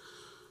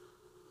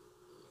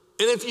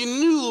 And if you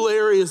knew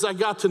Larry as I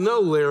got to know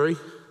Larry,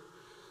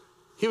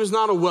 he was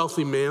not a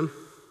wealthy man.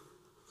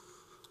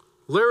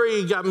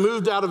 Larry got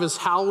moved out of his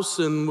house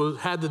and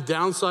had to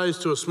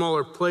downsize to a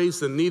smaller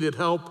place and needed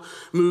help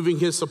moving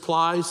his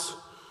supplies,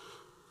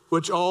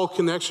 which all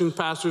connection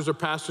pastors or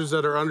pastors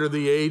that are under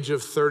the age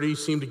of 30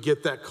 seem to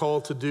get that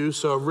call to do.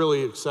 So I'm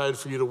really excited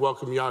for you to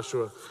welcome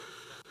Joshua.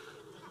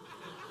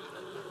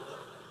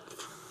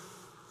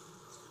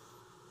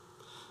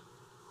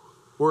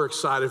 We're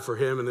excited for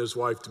him and his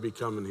wife to be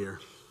coming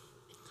here.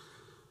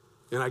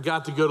 And I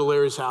got to go to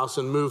Larry's house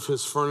and move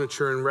his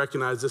furniture and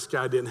recognize this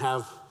guy didn't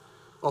have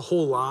a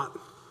whole lot.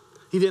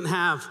 He didn't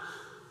have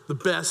the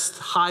best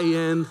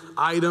high-end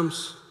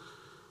items.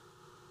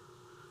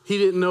 He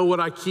didn't know what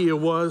IKEA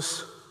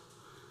was.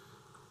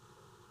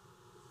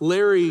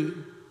 Larry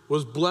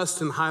was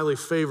blessed and highly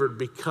favored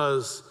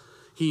because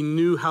he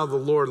knew how the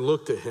Lord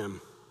looked at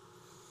him.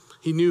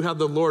 He knew how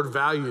the Lord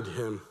valued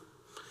him.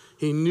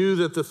 He knew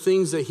that the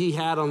things that he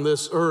had on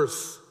this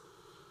earth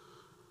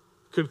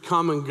could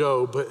come and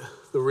go, but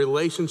the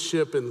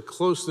relationship and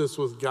closeness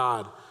with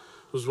God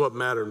was what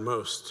mattered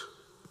most.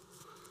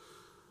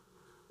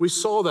 We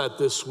saw that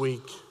this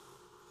week.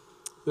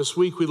 This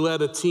week we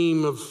led a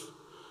team of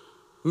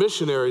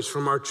missionaries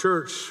from our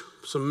church,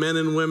 some men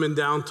and women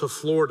down to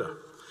Florida.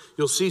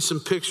 You'll see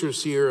some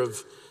pictures here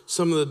of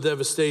some of the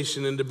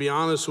devastation, and to be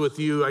honest with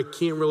you, I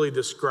can't really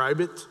describe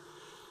it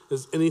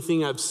as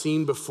anything I've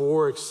seen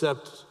before,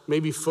 except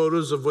maybe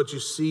photos of what you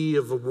see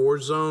of a war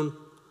zone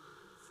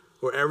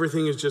where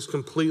everything is just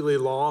completely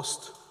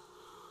lost.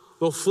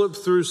 They'll flip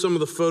through some of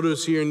the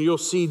photos here and you'll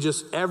see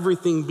just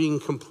everything being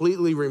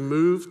completely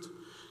removed,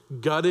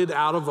 gutted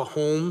out of a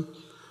home.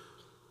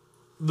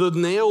 The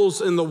nails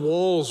in the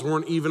walls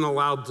weren't even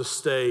allowed to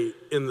stay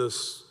in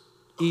this,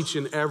 each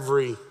and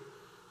every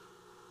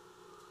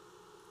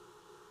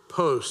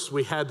post.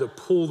 We had to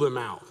pull them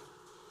out.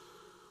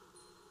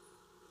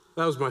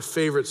 That was my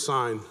favorite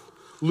sign.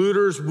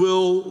 Looters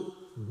will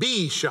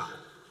be shot.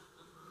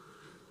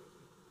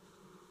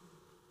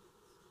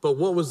 But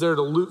what was there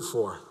to loot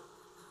for?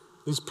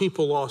 These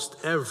people lost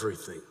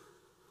everything.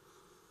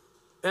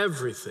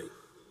 Everything.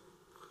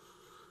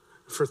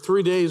 For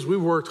 3 days, we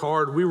worked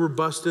hard. We were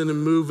busting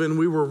and moving.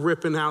 We were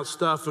ripping out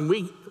stuff. And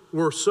we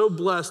were so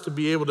blessed to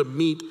be able to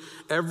meet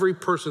every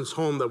person's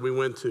home that we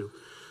went to.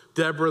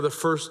 Deborah, the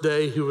first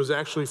day, who was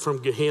actually from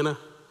Gehenna.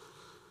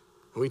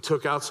 We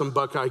took out some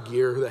Buckeye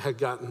gear that had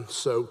gotten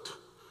soaked.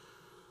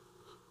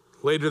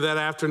 Later that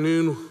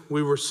afternoon,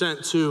 we were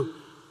sent to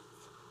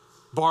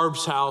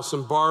Barb's house,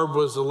 and Barb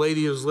was a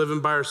lady who was living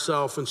by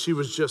herself, and she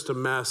was just a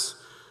mess.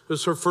 It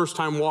was her first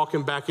time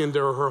walking back into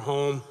her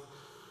home,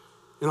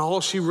 and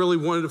all she really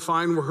wanted to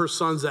find were her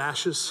son's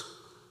ashes.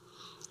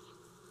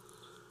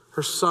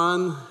 Her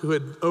son, who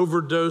had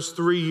overdosed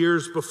 3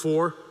 years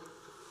before.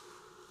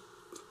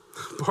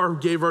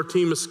 Barb gave our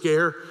team a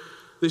scare.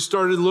 They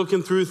started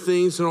looking through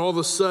things, and all of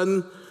a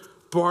sudden,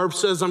 Barb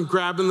says, "I'm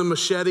grabbing the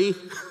machete."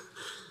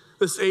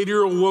 This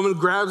 80-year-old woman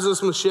grabs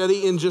this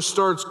machete and just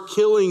starts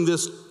killing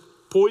this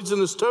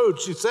poisonous toad.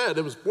 She said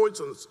it was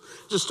poisonous.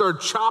 Just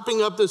started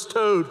chopping up this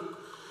toad.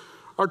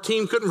 Our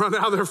team couldn't run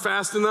out of there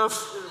fast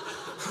enough.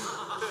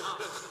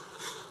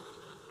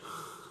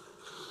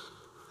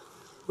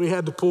 We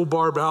had to pull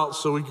Barb out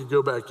so we could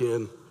go back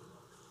in.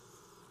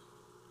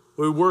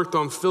 We worked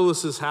on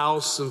Phyllis's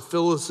house, and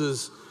Phyllis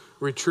is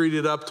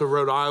retreated up to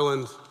Rhode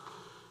Island,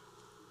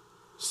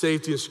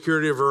 safety and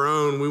security of her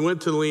own. We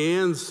went to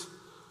Leanne's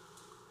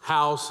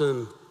house,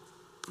 and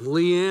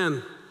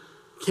Leanne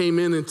came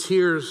in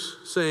tears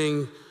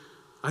saying,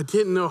 "I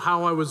didn't know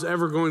how I was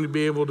ever going to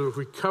be able to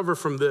recover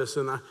from this."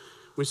 And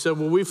we said,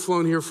 "Well, we've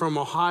flown here from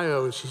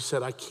Ohio." And she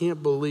said, "I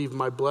can't believe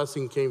my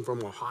blessing came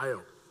from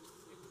Ohio."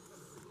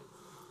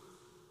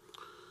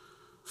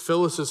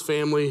 Phyllis's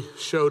family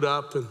showed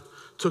up and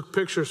took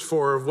pictures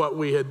for her of what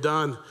we had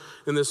done.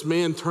 And this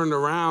man turned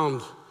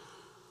around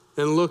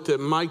and looked at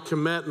Mike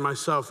Komet and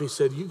myself. He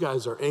said, "You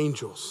guys are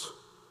angels."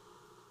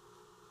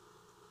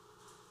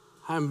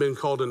 I haven't been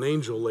called an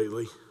angel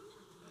lately.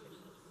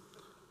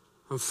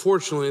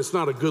 Unfortunately, it's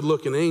not a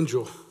good-looking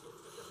angel.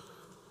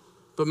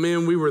 But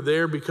man, we were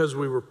there because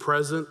we were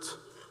present.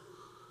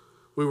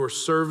 We were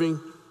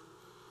serving.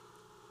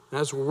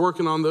 As we're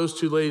working on those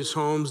two ladies'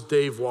 homes,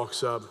 Dave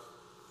walks up.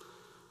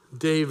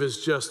 Dave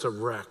is just a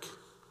wreck.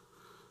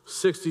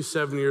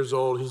 67 years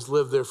old. He's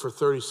lived there for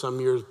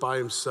 30-some years by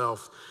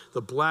himself.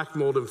 The black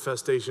mold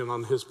infestation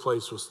on his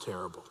place was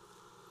terrible.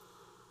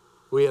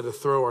 We had to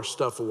throw our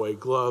stuff away,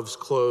 gloves,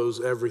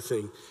 clothes,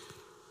 everything.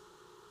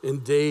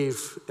 And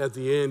Dave, at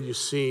the end, you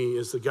see,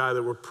 is the guy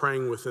that we're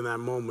praying with in that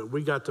moment.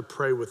 We got to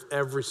pray with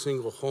every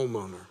single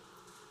homeowner.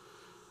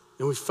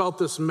 And we felt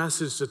this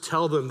message to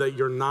tell them that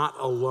you're not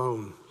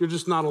alone. You're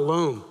just not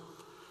alone.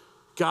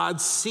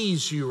 God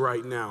sees you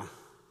right now.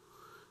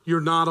 You're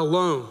not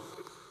alone.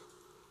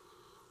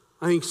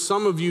 I think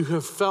some of you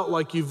have felt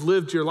like you've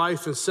lived your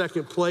life in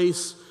second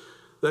place,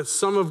 that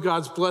some of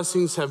God's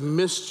blessings have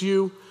missed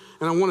you.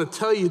 And I want to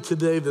tell you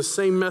today, the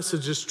same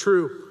message is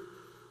true.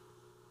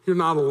 You're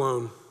not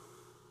alone.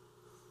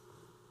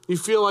 You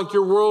feel like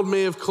your world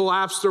may have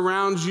collapsed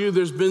around you.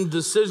 There's been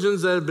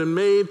decisions that have been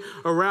made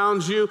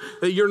around you,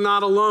 that you're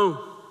not alone.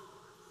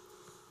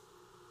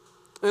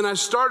 And I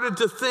started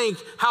to think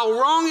how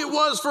wrong it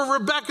was for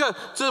Rebekah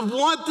to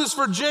want this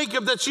for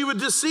Jacob, that she would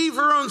deceive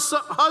her own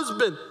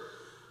husband.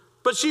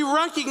 But she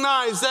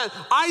recognized that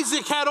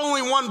Isaac had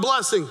only one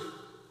blessing.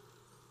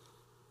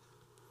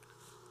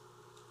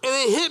 And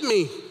it hit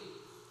me.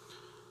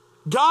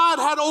 God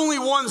had only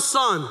one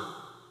son.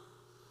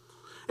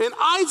 And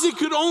Isaac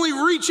could only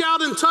reach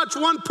out and touch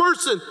one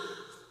person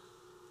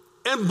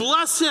and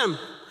bless him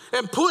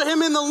and put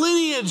him in the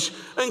lineage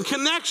and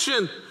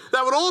connection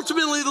that would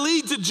ultimately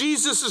lead to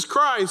Jesus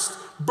Christ's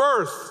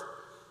birth.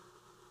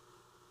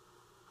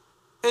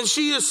 And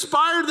she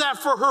aspired that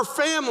for her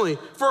family,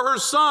 for her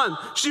son.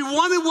 She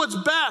wanted what's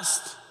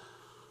best.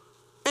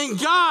 And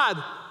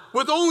God,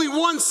 with only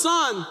one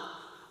son,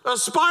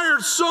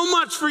 aspired so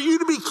much for you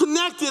to be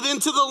connected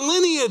into the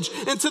lineage,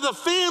 into the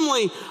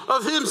family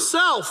of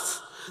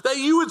himself, that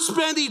you would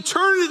spend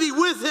eternity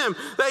with him,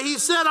 that he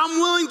said, I'm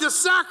willing to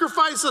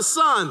sacrifice a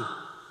son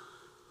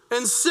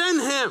and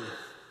send him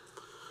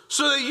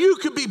so that you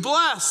could be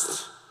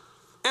blessed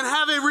and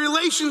have a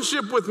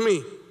relationship with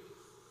me.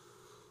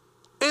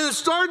 And it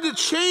started to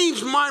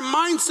change my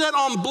mindset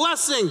on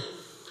blessing.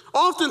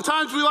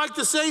 Oftentimes we like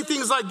to say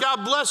things like,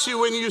 God bless you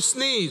when you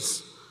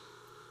sneeze.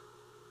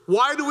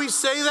 Why do we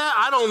say that?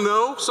 I don't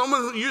know.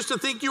 Someone used to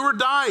think you were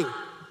dying.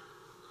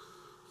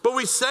 But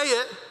we say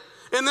it.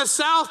 In the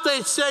South,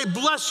 they say,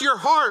 bless your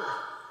heart.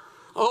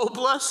 Oh,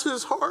 bless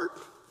his heart.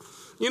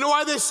 You know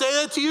why they say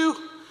that to you?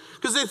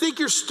 Because they think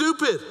you're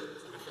stupid.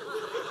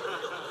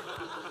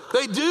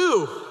 They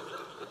do.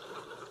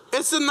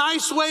 It's a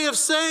nice way of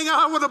saying,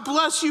 I want to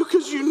bless you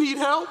because you need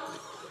help.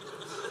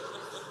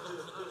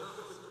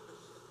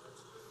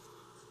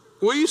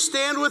 Will you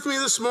stand with me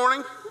this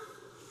morning?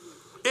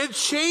 It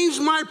changed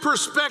my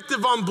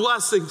perspective on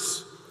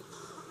blessings.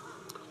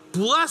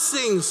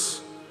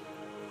 Blessings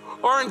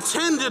are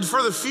intended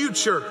for the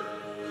future,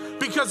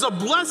 because a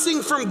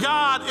blessing from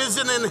God is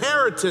an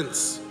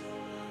inheritance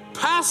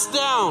passed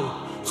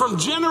down from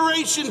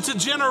generation to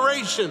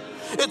generation.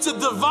 It's a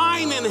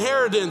divine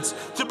inheritance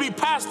to be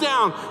passed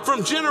down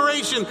from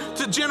generation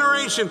to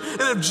generation.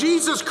 And if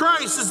Jesus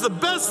Christ is the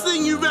best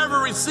thing you've ever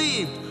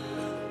received,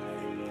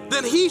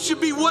 then he should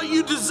be what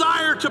you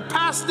desire to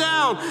pass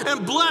down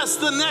and bless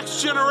the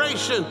next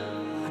generation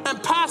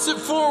and pass it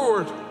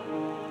forward.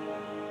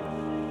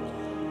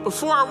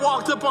 Before I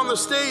walked up on the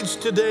stage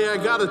today, I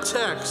got a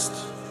text.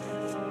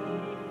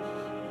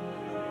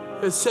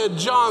 It said,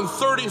 John,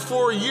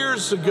 34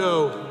 years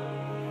ago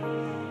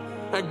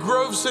at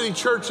Grove City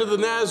Church of the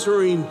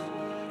Nazarene,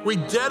 we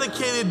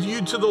dedicated you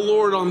to the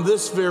Lord on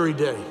this very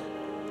day.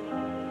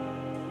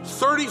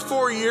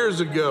 34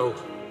 years ago.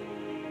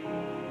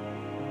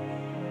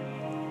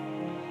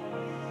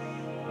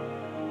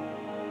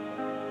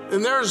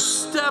 And there's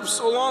steps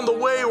along the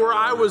way where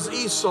I was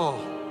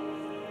Esau.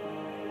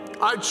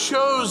 I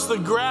chose the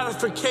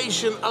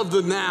gratification of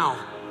the now.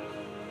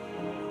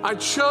 I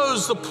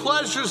chose the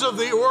pleasures of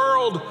the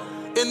world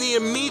in the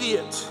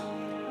immediate.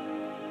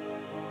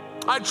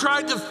 I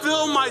tried to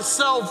fill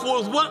myself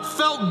with what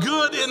felt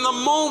good in the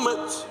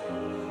moment.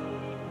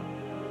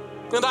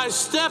 And I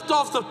stepped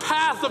off the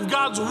path of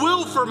God's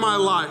will for my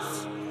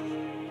life.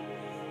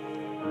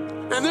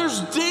 And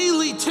there's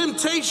daily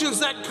temptations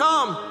that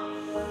come,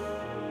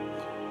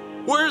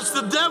 where it's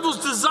the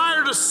devil's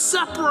desire to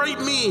separate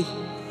me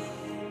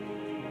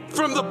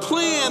from the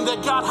plan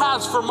that God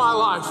has for my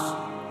life.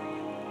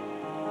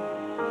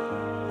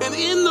 And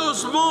in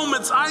those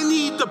moments, I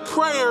need the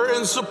prayer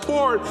and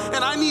support,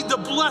 and I need the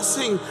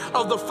blessing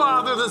of the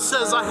Father that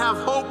says, I have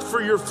hope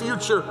for your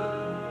future.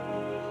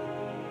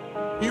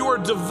 You are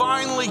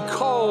divinely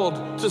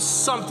called to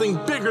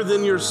something bigger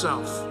than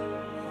yourself.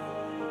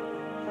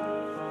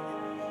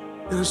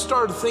 And I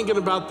started thinking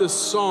about this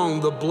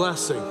song, The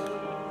Blessing,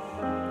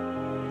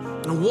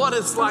 and what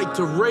it's like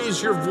to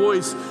raise your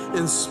voice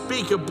and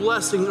speak a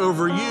blessing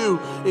over you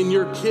and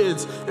your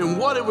kids, and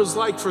what it was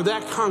like for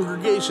that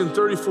congregation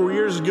 34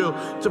 years ago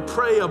to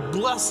pray a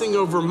blessing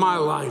over my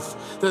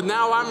life, that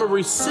now I'm a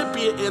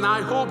recipient, and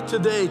I hope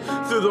today,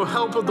 through the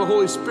help of the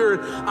Holy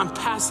Spirit, I'm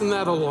passing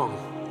that along.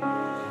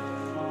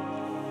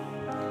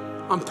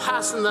 I'm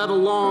passing that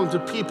along to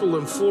people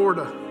in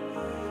Florida.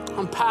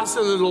 I'm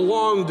passing it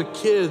along to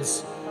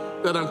kids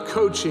that I'm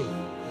coaching.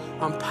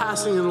 I'm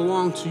passing it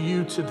along to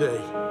you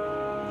today.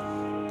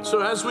 So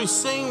as we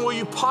sing, will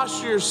you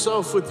posture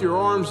yourself with your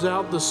arms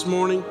out this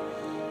morning?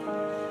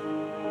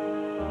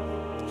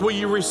 Will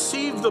you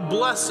receive the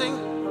blessing?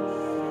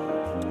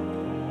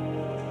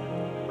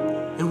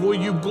 And will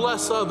you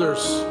bless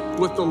others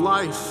with the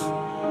life,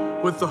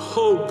 with the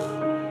hope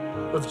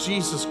of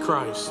Jesus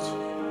Christ?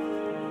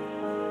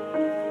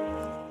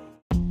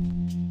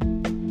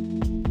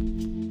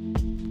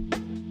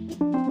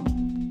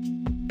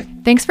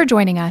 Thanks for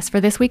joining us for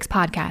this week's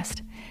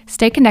podcast.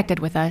 Stay connected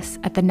with us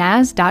at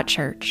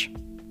thenaz.church.